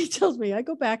back. He tells me, I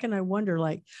go back and I wonder,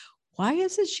 like, why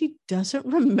is it she doesn't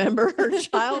remember her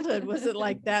childhood? Was it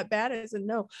like that bad? I said,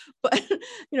 no, but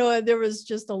you know, there was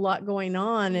just a lot going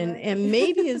on. And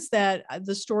maybe it's that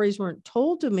the stories weren't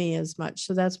told to me as much.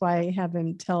 So that's why I have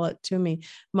him tell it to me.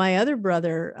 My other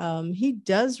brother, he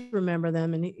does remember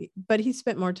them, but he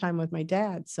spent more time with my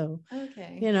dad. So,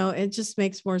 you know, it just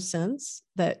makes more sense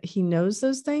that he knows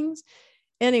those things.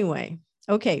 Anyway,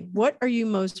 okay. What are you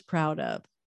most proud of?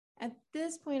 At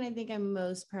this point, I think I'm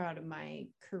most proud of my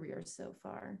career so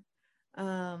far.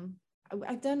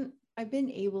 I've been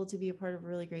able to be a part of a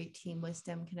really great team with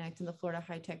STEM Connect in the Florida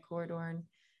High Tech Corridor. And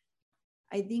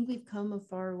I think we've come a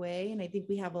far way, and I think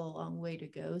we have a long way to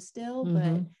go still,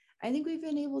 but I think we've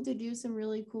been able to do some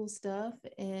really cool stuff.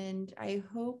 And I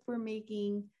hope we're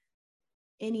making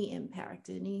any impact,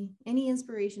 any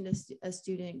inspiration to a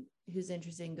student who's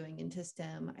interested in going into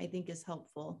STEM, I think is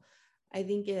helpful. I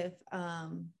think if,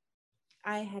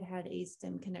 I had a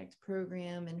STEM Connect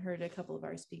program and heard a couple of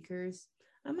our speakers,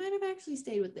 I might have actually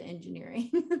stayed with the engineering.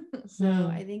 So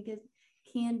I think it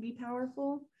can be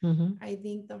powerful. I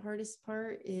think the hardest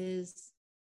part is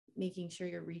making sure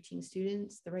you're reaching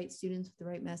students, the right students with the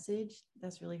right message.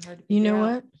 That's really hard to figure out.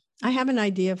 What? I have an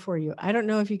idea for you. I don't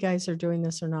know if you guys are doing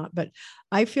this or not, but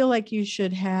I feel like you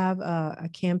should have a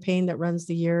campaign that runs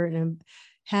the year and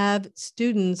have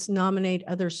students nominate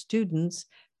other students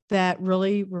that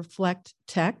really reflect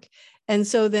tech. And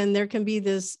so then there can be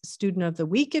this student of the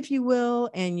week, if you will,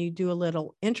 and you do a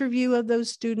little interview of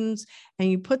those students and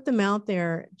you put them out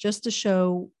there just to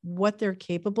show what they're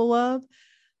capable of.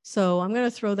 So I'm going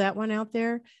to throw that one out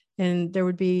there. And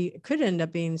there could end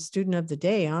up being student of the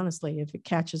day, honestly, if it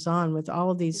catches on with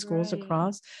all of these schools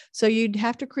across. So you'd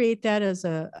have to create that as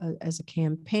a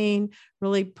campaign,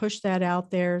 really push that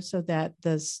out there so that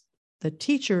the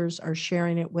teachers are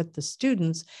sharing it with the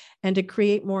students, and to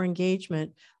create more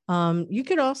engagement. You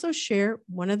could also share,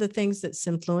 one of the things that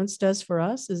Simfluence does for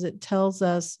us is it tells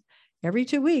us every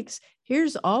 2 weeks,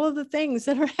 here's all of the things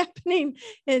that are happening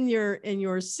in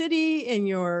your city, in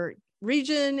your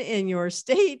region, in your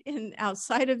state, and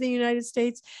outside of the United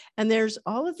States. And there's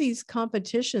all of these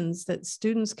competitions that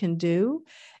students can do.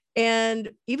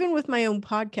 And even with my own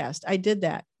podcast, I did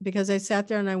that because I sat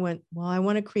there and I went, well, I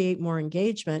want to create more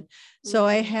engagement. So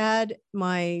I had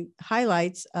my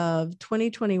highlights of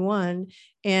 2021,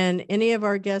 and any of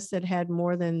our guests that had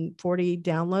more than 40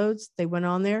 downloads, they went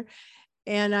on there.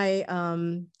 And I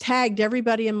tagged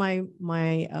everybody in my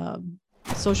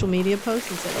social media posts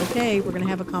and said, okay, we're going to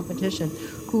have a competition.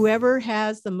 Whoever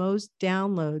has the most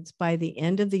downloads by the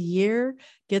end of the year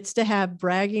gets to have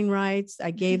bragging rights.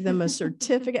 I gave them a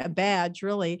certificate, a badge,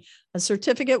 really, a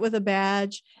certificate with a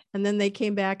badge. And then they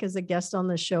came back as a guest on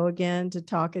the show again to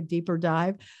talk a deeper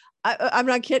dive. I'm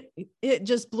not kidding. It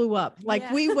just blew up.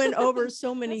 Like we went over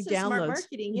so many downloads. Smart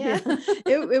marketing.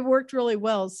 It worked really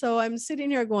well. So I'm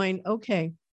sitting here going,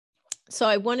 okay. So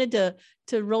I wanted to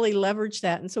really leverage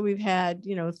that. And so we've had,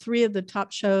 3 of the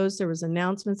top shows. There was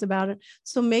announcements about it.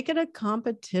 So make it a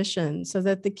competition so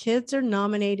that the kids are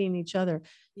nominating each other.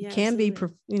 It can be,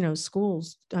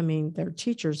 schools. I mean, they're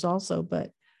teachers also,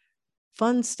 but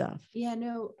fun stuff. Yeah,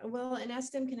 no, well, and as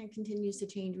STEM kind of continues to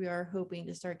change, we are hoping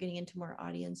to start getting into more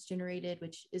audience generated,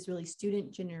 which is really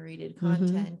student generated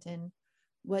content. And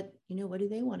what do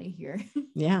they want to hear?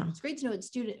 Yeah. It's great to know what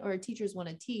student or teachers want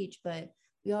to teach, but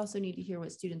we also need to hear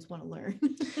what students want to learn.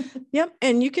 Yep.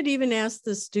 And you could even ask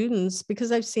the students,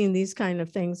 because I've seen these kind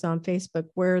of things on Facebook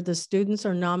where the students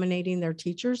are nominating their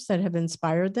teachers that have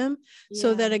inspired them,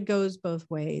 so that it goes both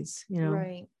ways,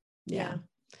 Right. Yeah.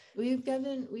 We've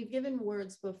given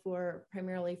awards before,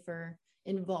 primarily for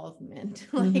involvement,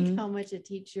 like how much a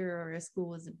teacher or a school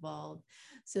was involved.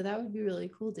 So that would be really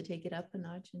cool to take it up a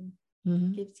notch and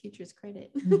give teachers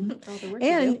credit for all the work.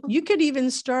 And you could even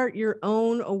start your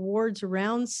own awards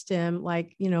around STEM,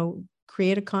 like,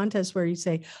 create a contest where you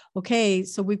say, okay,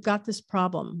 so we've got this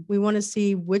problem. We want to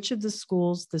see which of the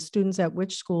schools, the students at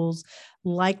which schools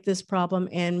like this problem.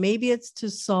 And maybe it's to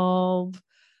solve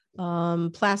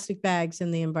plastic bags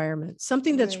in the environment,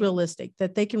 something that's realistic,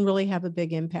 that they can really have a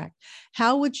big impact.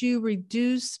 How would you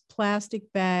reduce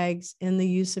plastic bags in the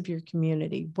use of your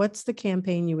community? What's the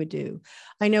campaign you would do?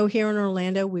 I know here in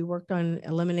Orlando, we worked on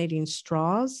eliminating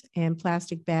straws and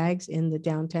plastic bags in the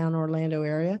downtown Orlando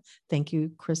area. Thank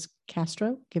you, Chris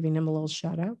Castro, giving him a little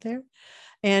shout out there.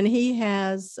 And he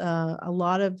has a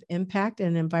lot of impact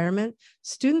in environment.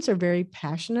 Students are very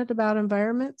passionate about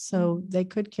environment, so they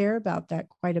could care about that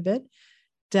quite a bit.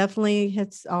 Definitely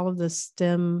hits all of the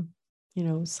STEM,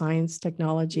 science,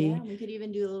 technology. Yeah, we could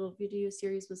even do a little video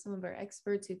series with some of our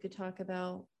experts who could talk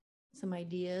about some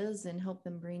ideas and help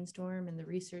them brainstorm and the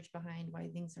research behind why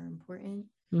things are important.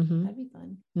 That'd be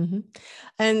fun.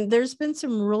 And there's been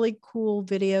some really cool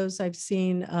videos I've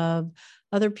seen of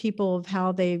other people of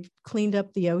how they've cleaned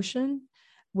up the ocean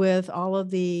with all of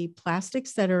the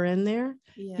plastics that are in there.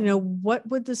 What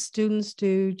would the students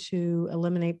do to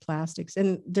eliminate plastics?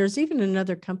 And there's even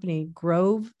another company,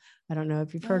 Grove. I don't know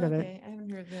if you've heard of it. I haven't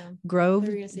heard of them. Grove.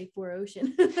 They're going to say For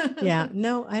Ocean. Yeah,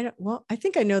 no, I don't. Well, I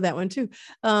think I know that one too.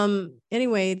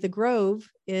 Anyway, the Grove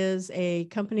is a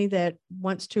company that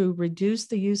wants to reduce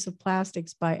the use of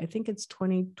plastics by, I think it's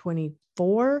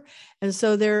 2024. And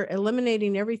so they're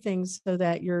eliminating everything so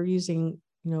that you're using,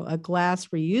 a glass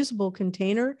reusable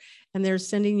container, and they're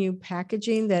sending you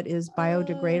packaging that is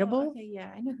biodegradable. Okay,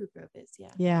 yeah, I know who Grove is.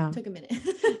 Yeah. Took a minute.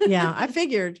 Yeah, I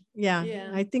figured.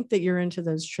 Yeah, I think that you're into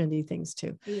those trendy things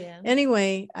too. Yeah.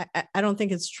 Anyway, I don't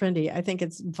think it's trendy. I think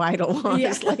it's vital,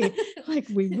 honestly. Like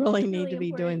we really need to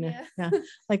be doing that. Yeah.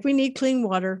 Like we need clean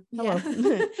water. Hello.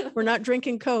 We're not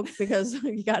drinking Coke because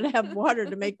you got to have water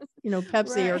to make,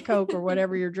 Pepsi or Coke or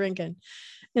whatever you're drinking.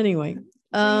 Anyway.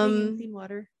 Clean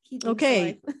water.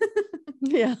 Okay.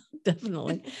 Yeah,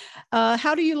 definitely.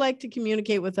 How do you like to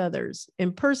communicate with others?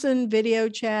 In person, video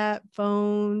chat,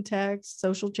 phone, text,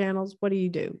 social channels? What do you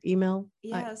do? Email?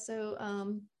 Yeah.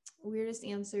 So weirdest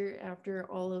answer after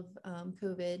all of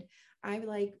COVID, I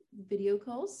like video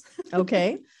calls.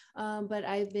 Okay. But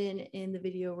I've been in the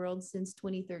video world since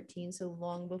 2013, so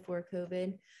long before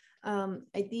COVID.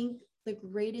 I think the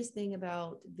greatest thing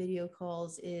about video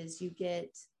calls is you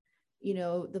get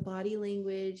the body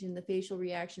language and the facial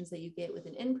reactions that you get with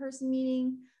an in-person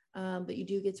meeting, but you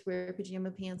do get to wear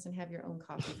pajama pants and have your own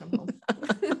coffee from home.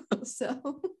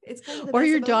 So it's kind of the or best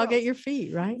your of both dog worlds. at your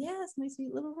feet, right? Yes, my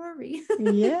sweet little Rory.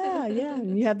 Yeah.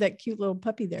 And you have that cute little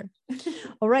puppy there.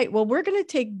 All right. Well, we're going to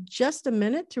take just a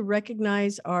minute to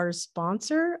recognize our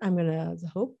sponsor. I'm going to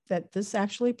hope that this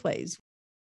actually plays.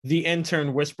 The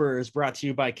Intern Whisperer is brought to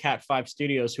you by Cat5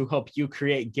 Studios, who help you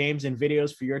create games and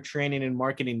videos for your training and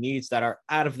marketing needs that are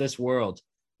out of this world.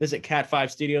 Visit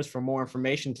Cat5 Studios for more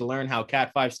information to learn how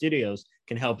Cat5 Studios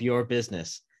can help your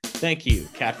business. Thank you,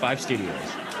 Cat5 Studios.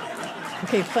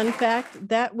 Okay, fun fact,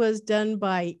 that was done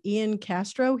by Ian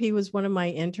Castro. He was one of my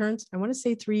interns, I want to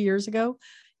say 3 years ago.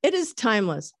 It is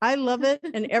timeless. I love it.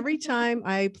 And every time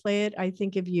I play it, I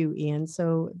think of you, Ian.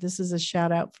 So this is a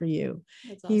shout out for you.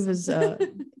 That's He awesome. was,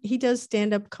 he does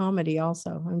stand-up comedy also.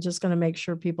 I'm just going to make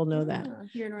sure people know that.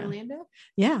 Here in Orlando?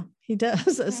 Yeah, he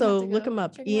does. So look him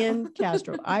up, Ian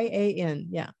Castro, IAN.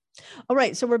 Yeah. All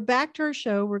right. So we're back to our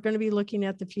show. We're going to be looking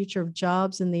at the future of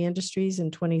jobs in the industries in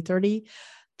 2030.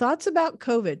 Thoughts about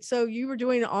COVID. So you were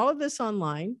doing all of this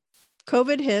online.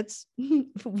 COVID hits.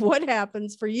 What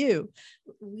happens for you?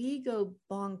 We go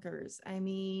bonkers. I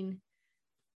mean,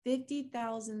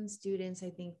 50,000 students,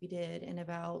 I think we did in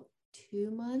about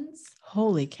 2 months.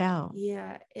 Holy cow.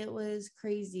 Yeah, it was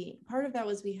crazy. Part of that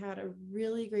was we had a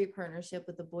really great partnership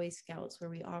with the Boy Scouts where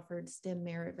we offered STEM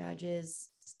merit badges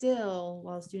still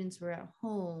while students were at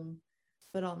home,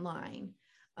 but online.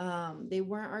 They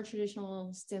weren't our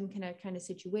traditional STEM Connect kind of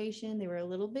situation. They were a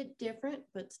little bit different,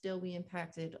 but still we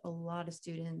impacted a lot of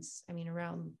students. I mean,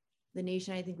 around the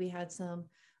nation. I think we had some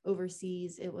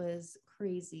overseas. It was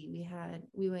crazy.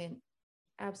 We went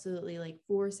absolutely like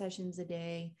 4 sessions a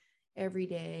day, every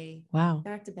day. Wow.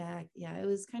 Back to back. Yeah, it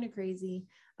was kind of crazy.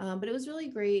 But it was really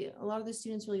great. A lot of the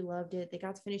students really loved it. They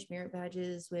got to finish merit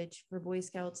badges, which for Boy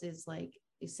Scouts is like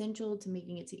essential to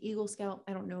making it to Eagle Scout.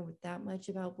 I don't know that much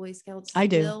about Boy Scouts. I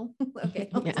do. Still. Okay.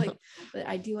 I was Yeah. like, but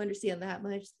I do understand that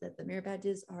much, that the merit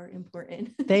badges are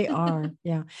important. They are.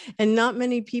 Yeah. And not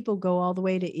many people go all the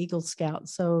way to Eagle Scout.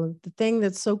 So the thing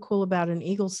that's so cool about an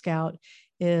Eagle Scout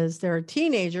is they're a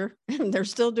teenager and they're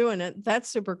still doing it. That's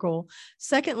super cool.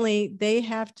 Secondly, they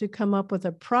have to come up with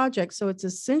a project. So it's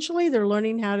essentially they're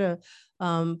learning how to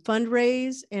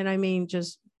fundraise. And I mean,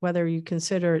 just whether you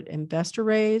consider it investor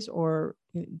raise or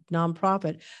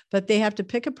nonprofit, but they have to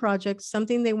pick a project,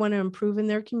 something they want to improve in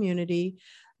their community,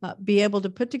 be able to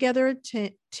put together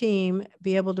a team,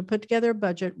 be able to put together a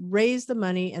budget, raise the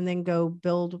money, and then go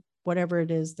build whatever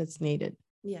it is that's needed.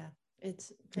 Yeah,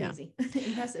 it's crazy. Yeah.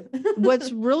 Impressive.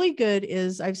 What's really good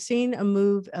is I've seen a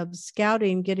move of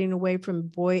scouting getting away from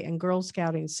boy and girl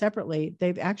scouting separately.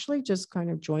 They've actually just kind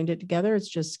of joined it together. It's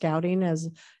just scouting as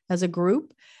a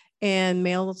group, and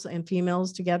males and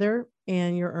females together,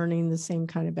 and you're earning the same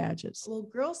kind of badges. Well,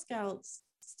 Girl Scouts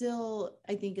still,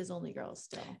 I think, is only girls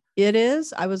still. It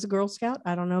is. I was a Girl Scout.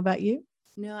 I don't know about you.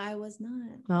 No, I was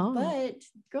not. Oh. But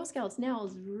Girl Scouts now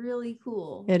is really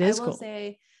cool. It is I will cool.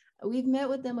 say we've met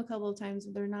with them a couple of times.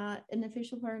 They're not an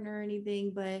official partner or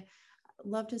anything, but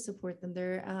love to support them.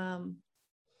 They're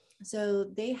so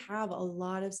they have a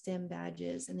lot of STEM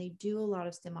badges, and they do a lot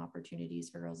of STEM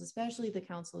opportunities for girls, especially the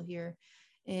council here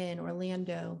in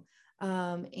Orlando.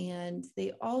 And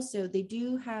they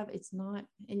do have, it's not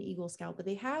an Eagle Scout, but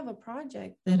they have a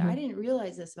project that I didn't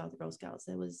realize this about the Girl Scouts.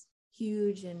 That was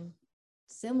huge and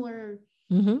similar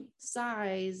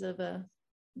size of a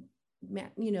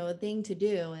thing to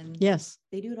do. And yes,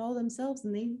 they do it all themselves,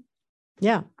 and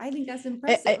yeah, I think that's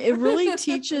impressive. It really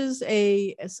teaches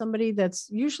somebody that's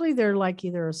usually they're like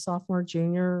either a sophomore,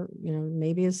 junior,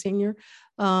 maybe a senior.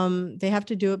 They have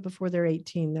to do it before they're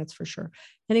 18. That's for sure.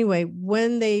 Anyway,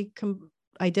 when they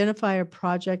identify a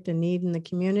project, a need in the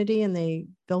community, and they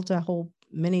built a whole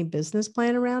mini business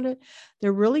plan around it,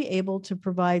 they're really able to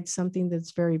provide something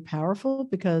that's very powerful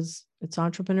because it's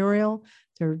entrepreneurial.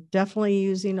 They're definitely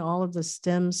using all of the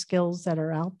STEM skills that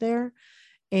are out there.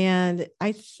 And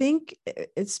I think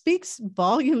it speaks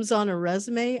volumes on a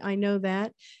resume. I know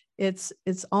that it's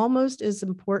almost as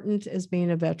important as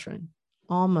being a veteran,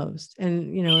 almost.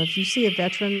 And, if you see a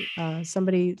veteran,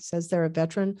 somebody says they're a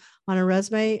veteran on a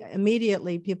resume,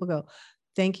 immediately people go,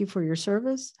 thank you for your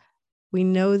service. We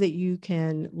know that you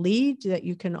can lead, that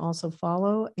you can also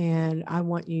follow, and I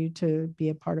want you to be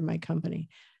a part of my company.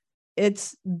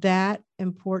 It's that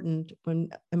important when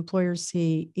employers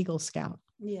see Eagle Scout.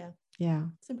 Yeah. Yeah.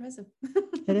 It's impressive.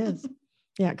 It is.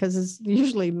 Yeah. Because it's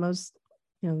usually most,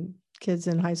 kids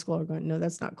in high school are going, no,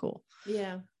 that's not cool.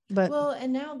 Yeah. But well,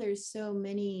 and now there's so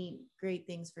many great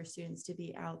things for students to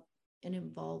be out and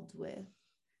involved with,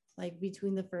 like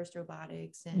between the FIRST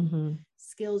Robotics and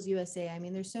Skills USA. I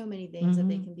mean, there's so many things that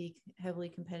they can be heavily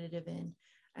competitive in.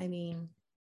 I mean,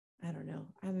 I don't know.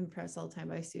 I'm impressed all the time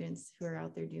by students who are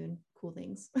out there doing cool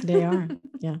things. They are.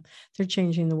 Yeah. They're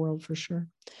changing the world for sure.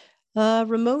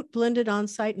 Remote, blended,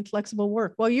 on-site, and flexible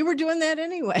work. Well, you were doing that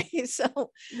anyway.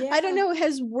 So yeah. I don't know.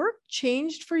 Has work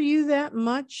changed for you that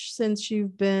much since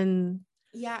you've been?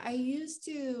 Yeah, we used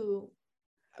to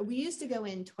go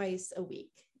in twice a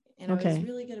week, and I was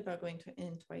really good about going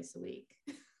in twice a week.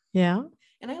 Yeah.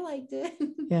 And I liked it.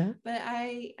 Yeah. But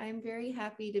I'm very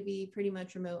happy to be pretty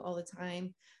much remote all the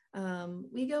time.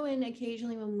 We go in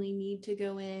occasionally when we need to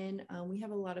go in. We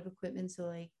have a lot of equipment, so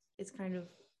like it's kind of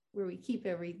where we keep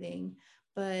everything.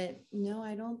 But no,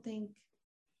 I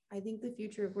think the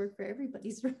future of work for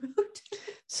everybody's remote.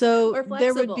 So or flexible.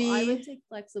 There would be, I would take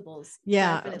flexibles.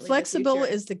 Yeah, flexible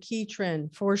is the key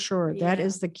trend for sure. Yeah. That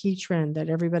is the key trend that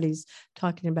everybody's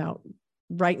talking about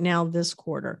right now this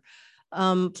quarter.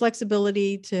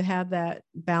 Flexibility to have that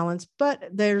balance,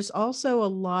 but there's also a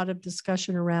lot of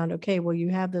discussion around, okay, well, you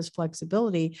have this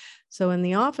flexibility. So in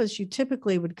the office, you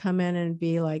typically would come in and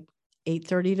be like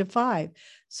 8:30 to 5.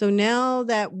 So now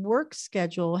that work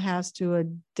schedule has to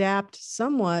adapt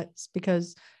somewhat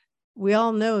because we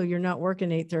all know you're not working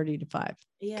 8:30 to 5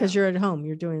 because you're at home,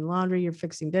 you're doing laundry, you're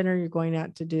fixing dinner, you're going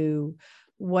out to do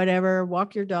whatever,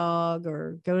 walk your dog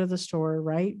or go to the store,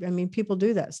 right? I mean, people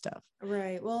do that stuff.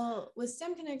 Right. Well, with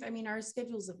STEM Connect, I mean, our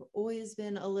schedules have always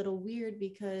been a little weird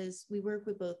because we work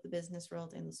with both the business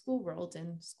world and the school world,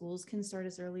 and schools can start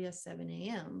as early as 7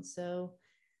 a.m. So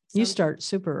You start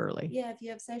super early. Yeah, if you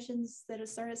have sessions that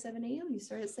start at 7 a.m., you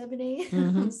start at 7 a.m.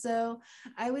 Mm-hmm. So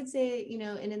I would say,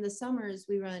 and in the summers,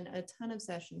 we run a ton of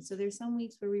sessions. So there's some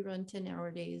weeks where we run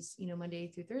 10-hour days, Monday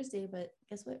through Thursday, but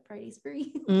guess what? Friday's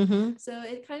free. Mm-hmm. So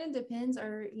it kind of depends.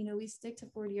 We stick to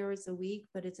 40 hours a week,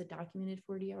 but it's a documented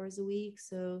 40 hours a week.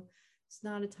 So it's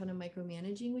not a ton of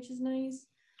micromanaging, which is nice.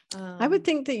 I would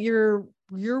think that your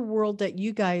world that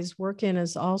you guys work in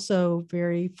is also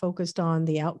very focused on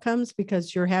the outcomes,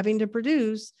 because you're having to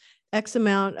produce X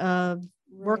amount of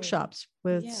workshops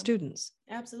with students.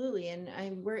 Absolutely. And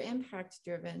we're impact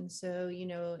driven. So,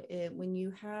 when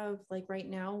you have, like right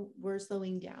now, we're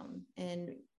slowing down,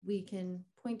 and we can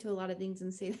point to a lot of things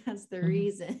and say that's the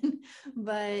reason.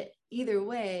 But either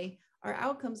way, our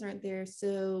outcomes aren't there.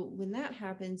 So when that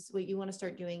happens, what you want to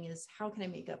start doing is, how can I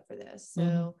make up for this?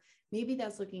 So maybe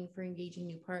that's looking for engaging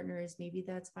new partners. Maybe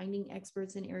that's finding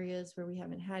experts in areas where we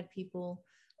haven't had people,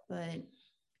 but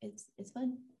it's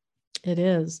fun. It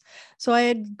is. So I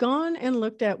had gone and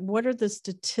looked at what are the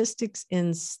statistics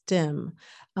in STEM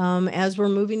as we're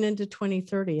moving into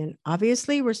 2030. And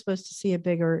obviously we're supposed to see a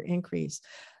bigger increase.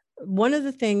 One of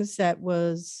the things that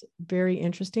was very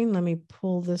interesting, let me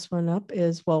pull this one up,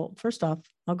 is, well, first off,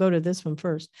 I'll go to this one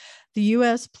first. The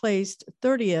US placed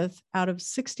 30th out of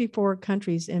 64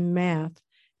 countries in math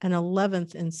and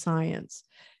 11th in science.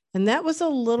 And that was a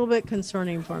little bit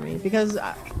concerning for me, because,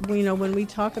 when we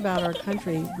talk about our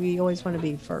country, we always want to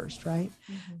be first, right?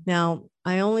 Mm-hmm. Now,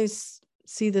 I only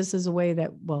see this as a way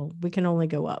that, well, we can only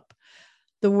go up.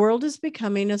 The world is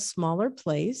becoming a smaller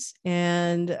place,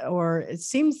 or it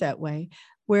seems that way,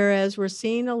 whereas we're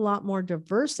seeing a lot more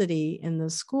diversity in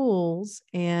the schools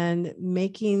and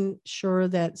making sure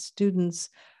that students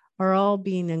are all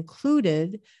being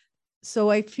included. So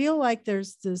I feel like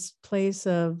there's this place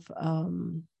of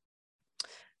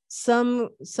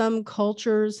some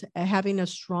cultures having a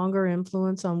stronger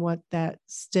influence on what that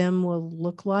STEM will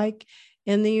look like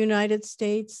in the United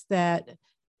States, that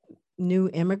new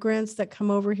immigrants that come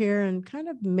over here and kind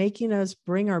of making us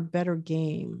bring our better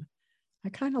game. I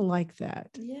kind of like that.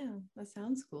 Yeah, that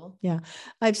sounds cool. Yeah.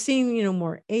 I've seen,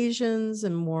 more Asians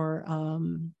and more,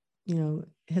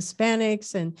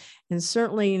 Hispanics and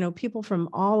certainly, people from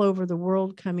all over the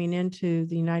world coming into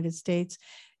the United States.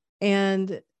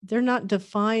 And they're not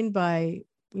defined by,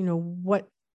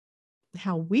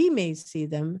 how we may see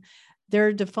them.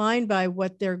 They're defined by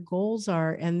what their goals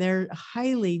are, and they're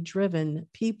highly driven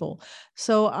people.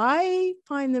 So I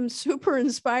find them super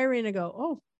inspiring to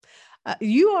go,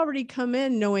 you already come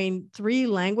in knowing 3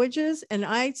 languages, and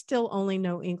I still only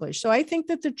know English. So I think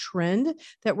that the trend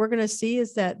that we're going to see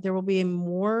is that there will be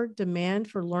more demand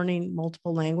for learning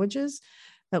multiple languages,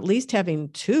 at least having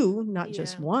 2, not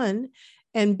just 1.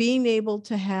 And being able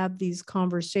to have these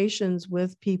conversations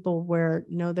with people where,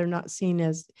 they're not seen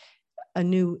as a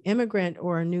new immigrant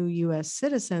or a new US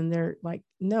citizen. They're like,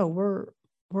 no,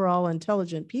 we're all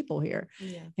intelligent people here.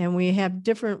 Yeah. And we have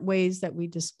different ways that we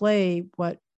display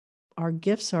what our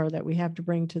gifts are that we have to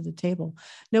bring to the table.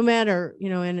 No matter,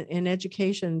 in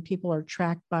education, people are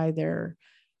tracked by their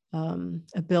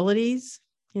abilities,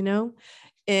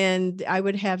 and I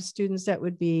would have students that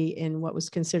would be in what was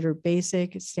considered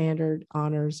basic, standard,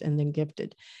 honors, and then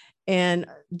gifted. And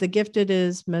the gifted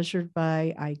is measured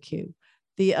by IQ.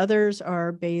 The others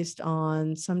are based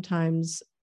on, sometimes,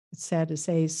 it's sad to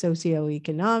say,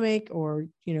 socioeconomic, or,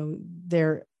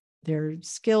 their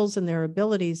skills and their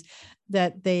abilities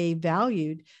that they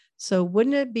valued. So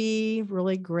wouldn't it be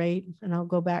really great? And I'll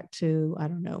go back to, I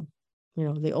don't know,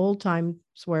 the old times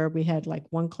where we had like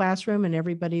one classroom and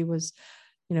everybody was,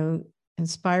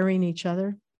 inspiring each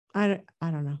other. I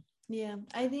don't know. Yeah,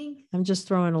 I think I'm just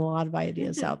throwing a lot of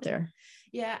ideas out there.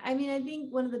 Yeah, I mean, I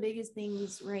think one of the biggest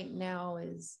things right now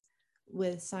is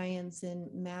with science and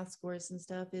math scores and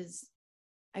stuff is,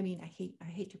 I mean, I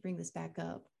hate to bring this back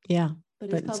up. Yeah,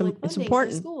 but it's public funding for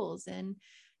schools. And,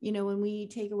 when we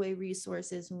take away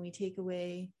resources, when we take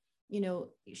away,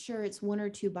 sure, it's 1 or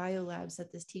 2 biolabs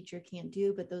that this teacher can't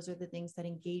do, but those are the things that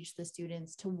engage the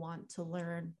students to want to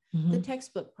learn the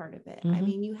textbook part of it. I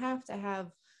mean, you have to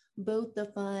have both the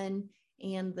fun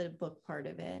and the book part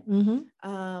of it.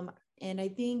 And I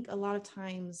think a lot of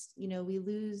times, we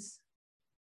lose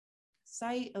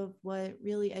sight of what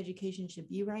really education should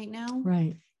be right now.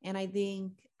 Right. And I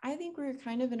think we're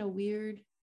kind of in a weird,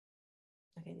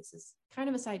 this is kind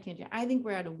of a side tangent. I think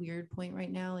we're at a weird point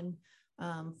right now in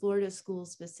Florida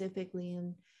schools specifically,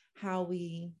 and how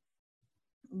we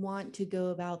want to go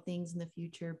about things in the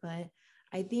future. But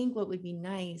I think what would be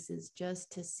nice is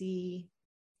just to see,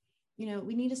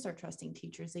 we need to start trusting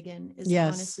teachers again, is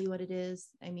honestly what it is.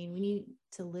 I mean, we need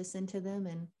to listen to them.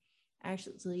 And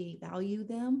actually value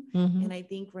them. Mhm. And I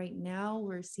think right now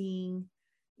we're seeing,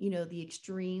 the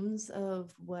extremes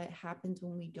of what happens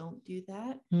when we don't do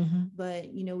that. Mhm.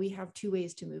 But, we have two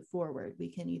ways to move forward.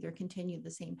 We can either continue the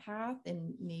same path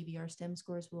and maybe our STEM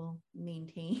scores will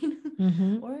maintain,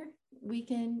 Mhm. or we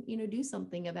can, do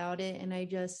something about it. And I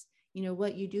just,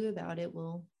 what you do about it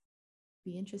will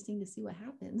be interesting to see what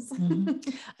happens.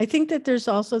 Mhm. I think that there's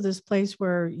also this place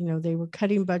where, they were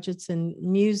cutting budgets in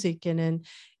music and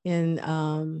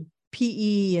in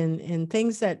PE and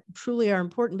things that truly are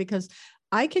important, because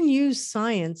I can use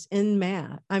science in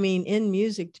math, in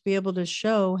music, to be able to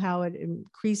show how it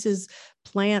increases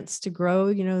plants to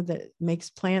grow, that makes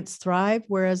plants thrive.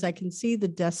 Whereas I can see the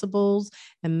decibels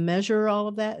and measure all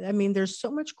of that. There's so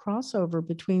much crossover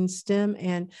between STEM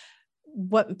and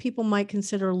what people might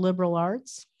consider liberal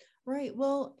arts. Right.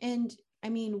 Well, and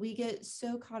we get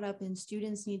so caught up in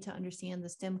students need to understand the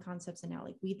STEM concepts and now,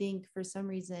 like, we think for some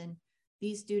reason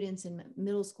these students in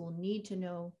middle school need to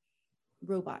know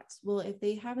robots. Well, if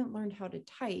they haven't learned how to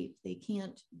type, they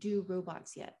can't do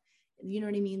robots yet. You know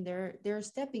what I mean? There are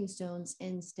stepping stones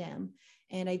in STEM.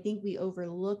 And I think we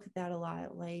overlook that a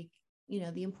lot. Like,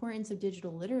 the importance of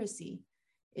digital literacy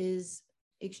is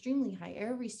extremely high.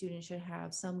 Every student should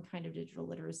have some kind of digital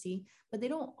literacy, but they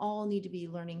don't all need to be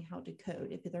learning how to code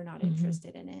if they're not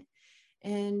interested in it.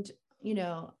 And,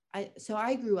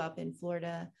 I grew up in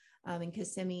Florida, in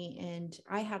Kissimmee, and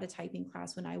I had a typing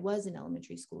class when I was in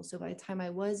elementary school. So by the time I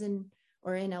was in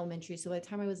elementary, so by the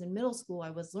time I was in middle school,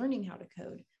 I was learning how to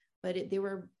code, but they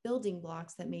were building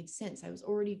blocks that made sense. I was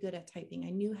already good at typing. I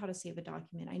knew how to save a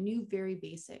document. I knew very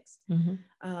basics.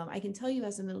 I can tell you,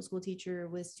 as a middle school teacher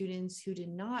with students who did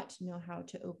not know how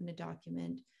to open a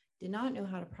document, did not know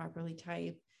how to properly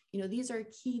type, these are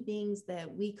key things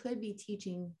that we could be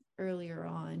teaching earlier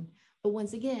on. But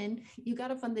once again, you got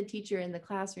to fund the teacher in the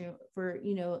classroom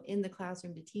in the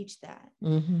classroom to teach that.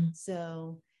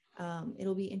 So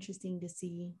it'll be interesting to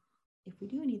see if we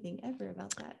do anything ever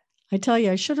about that. I tell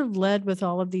you, I should have led with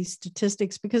all of these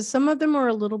statistics, because some of them are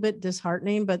a little bit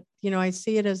disheartening, but, I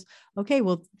see it as, okay,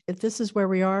 well, if this is where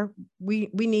we are, we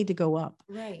need to go up.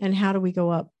 Right. And how do we go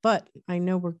up? But I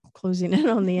know we're closing in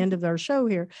on the end of our show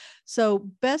here. So,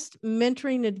 best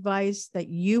mentoring advice that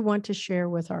you want to share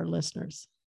with our listeners?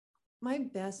 My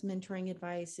best mentoring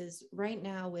advice is right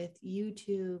now with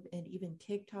YouTube and even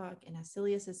TikTok, and as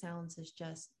silly as it sounds, is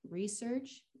just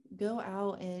research. Go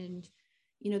out and,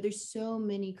 there's so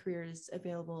many careers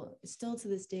available. Still to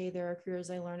this day, there are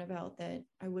careers I learn about that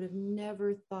I would have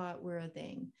never thought were a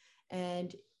thing.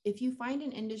 And if you find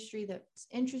an industry that's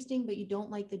interesting, but you don't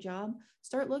like the job,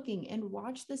 start looking and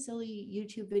watch the silly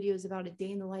YouTube videos about a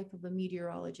day in the life of a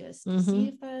meteorologist to see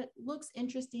if that looks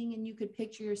interesting and you could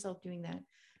picture yourself doing that.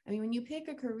 When you pick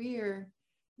a career,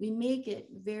 we make it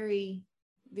very,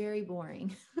 very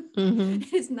boring.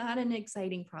 It's not an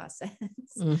exciting process,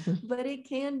 but it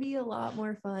can be a lot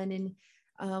more fun.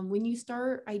 And when you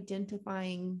start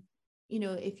identifying,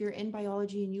 if you're in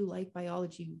biology and you like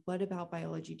biology, what about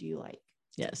biology do you like?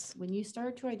 Yes. When you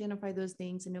start to identify those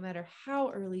things, and no matter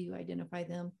how early you identify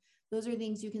them, those are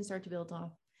things you can start to build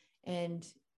off. And,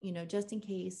 just in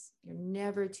case, you're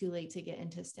never too late to get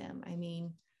into STEM.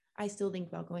 I still think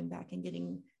about going back and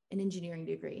getting an engineering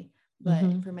degree,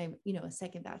 but for my, a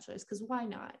second bachelor's, because why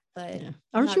not? But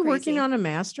aren't you working on a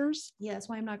master's? Yeah, that's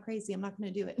why I'm not crazy. I'm not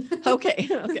going to do it. Okay.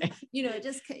 It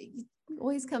just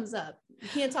always comes up. You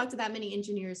can't talk to that many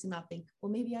engineers and not think,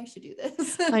 well, maybe I should do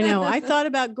this. I know. I thought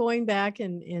about going back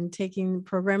and taking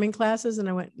programming classes, and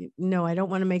I went, no, I don't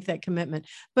want to make that commitment.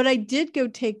 But I did go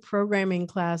take programming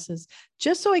classes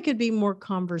just so I could be more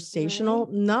conversational,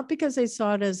 not because I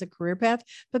saw it as a career path,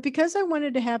 but because I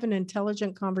wanted to have an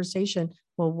intelligent conversation.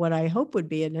 Well, what I hope would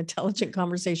be an intelligent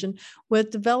conversation with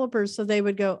developers, so they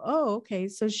would go, oh, okay,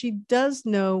 so she does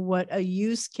know what a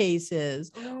use case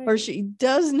is, or she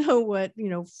does know what,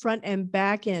 front and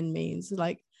back end means.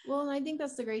 Well, and I think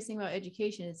that's the great thing about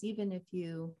education is even if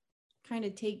you kind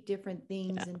of take different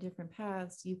things and different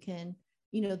paths, you can,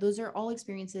 those are all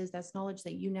experiences. That's knowledge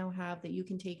that you now have that you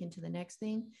can take into the next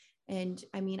thing. And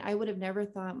I would have never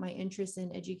thought my interest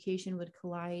in education would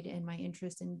collide and my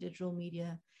interest in digital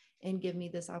media and give me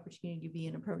this opportunity to be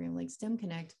in a program like STEM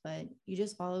Connect, but you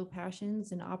just follow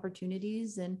passions and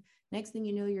opportunities. And next thing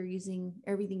you know, you're using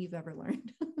everything you've ever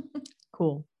learned.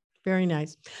 Cool. Very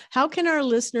nice. How can our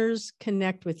listeners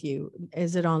connect with you?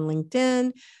 Is it on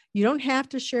LinkedIn? You don't have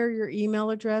to share your email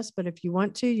address, but if you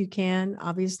want to, you can.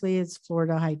 Obviously, it's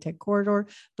Florida High Tech Corridor,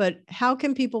 but how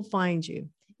can people find you?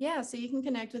 Yeah, so you can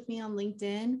connect with me on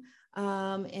LinkedIn.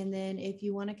 And then if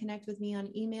you want to connect with me on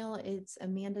email, it's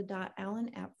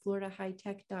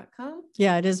amanda.allen@floridaHighTech.com.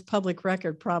 Yeah, it is public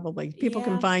record, probably. People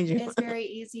can find you. It's very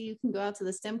easy. You can go out to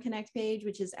the STEM Connect page,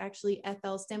 which is actually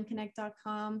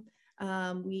flstemconnect.com.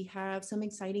 We have some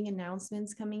exciting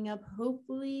announcements coming up,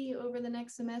 hopefully over the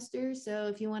next semester. So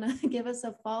if you want to give us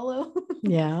a follow,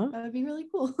 yeah, that would be really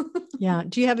cool. Yeah.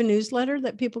 Do you have a newsletter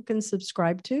that people can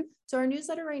subscribe to? So our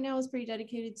newsletter right now is pretty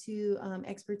dedicated to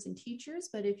experts and teachers.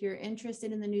 But if you're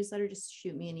interested in the newsletter, just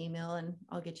shoot me an email and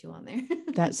I'll get you on there.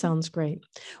 That sounds great.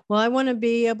 Well, I want to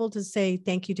be able to say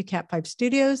thank you to Cat 5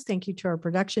 Studios. Thank you to our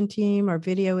production team, our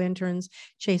video interns,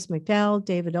 Chase McDowell,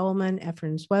 David Ullman,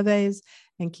 Efren Sueves,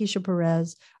 and Keisha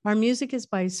Perez. Our music is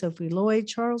by Sophie Lloyd,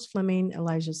 Charles Fleming,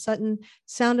 Elijah Sutton.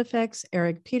 Sound effects,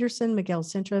 Eric Peterson, Miguel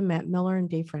Sintra, Matt Miller, and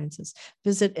Dave Francis.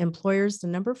 Visit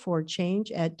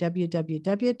employers4change at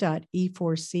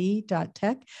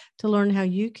www.e4c.tech to learn how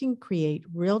you can create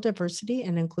real diversity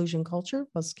and inclusion culture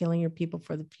while skilling your people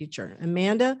for the future.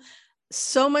 Amanda,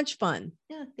 so much fun.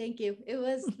 Yeah, thank you.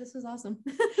 This was awesome.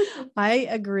 I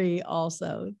agree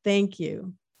also. Thank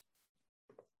you.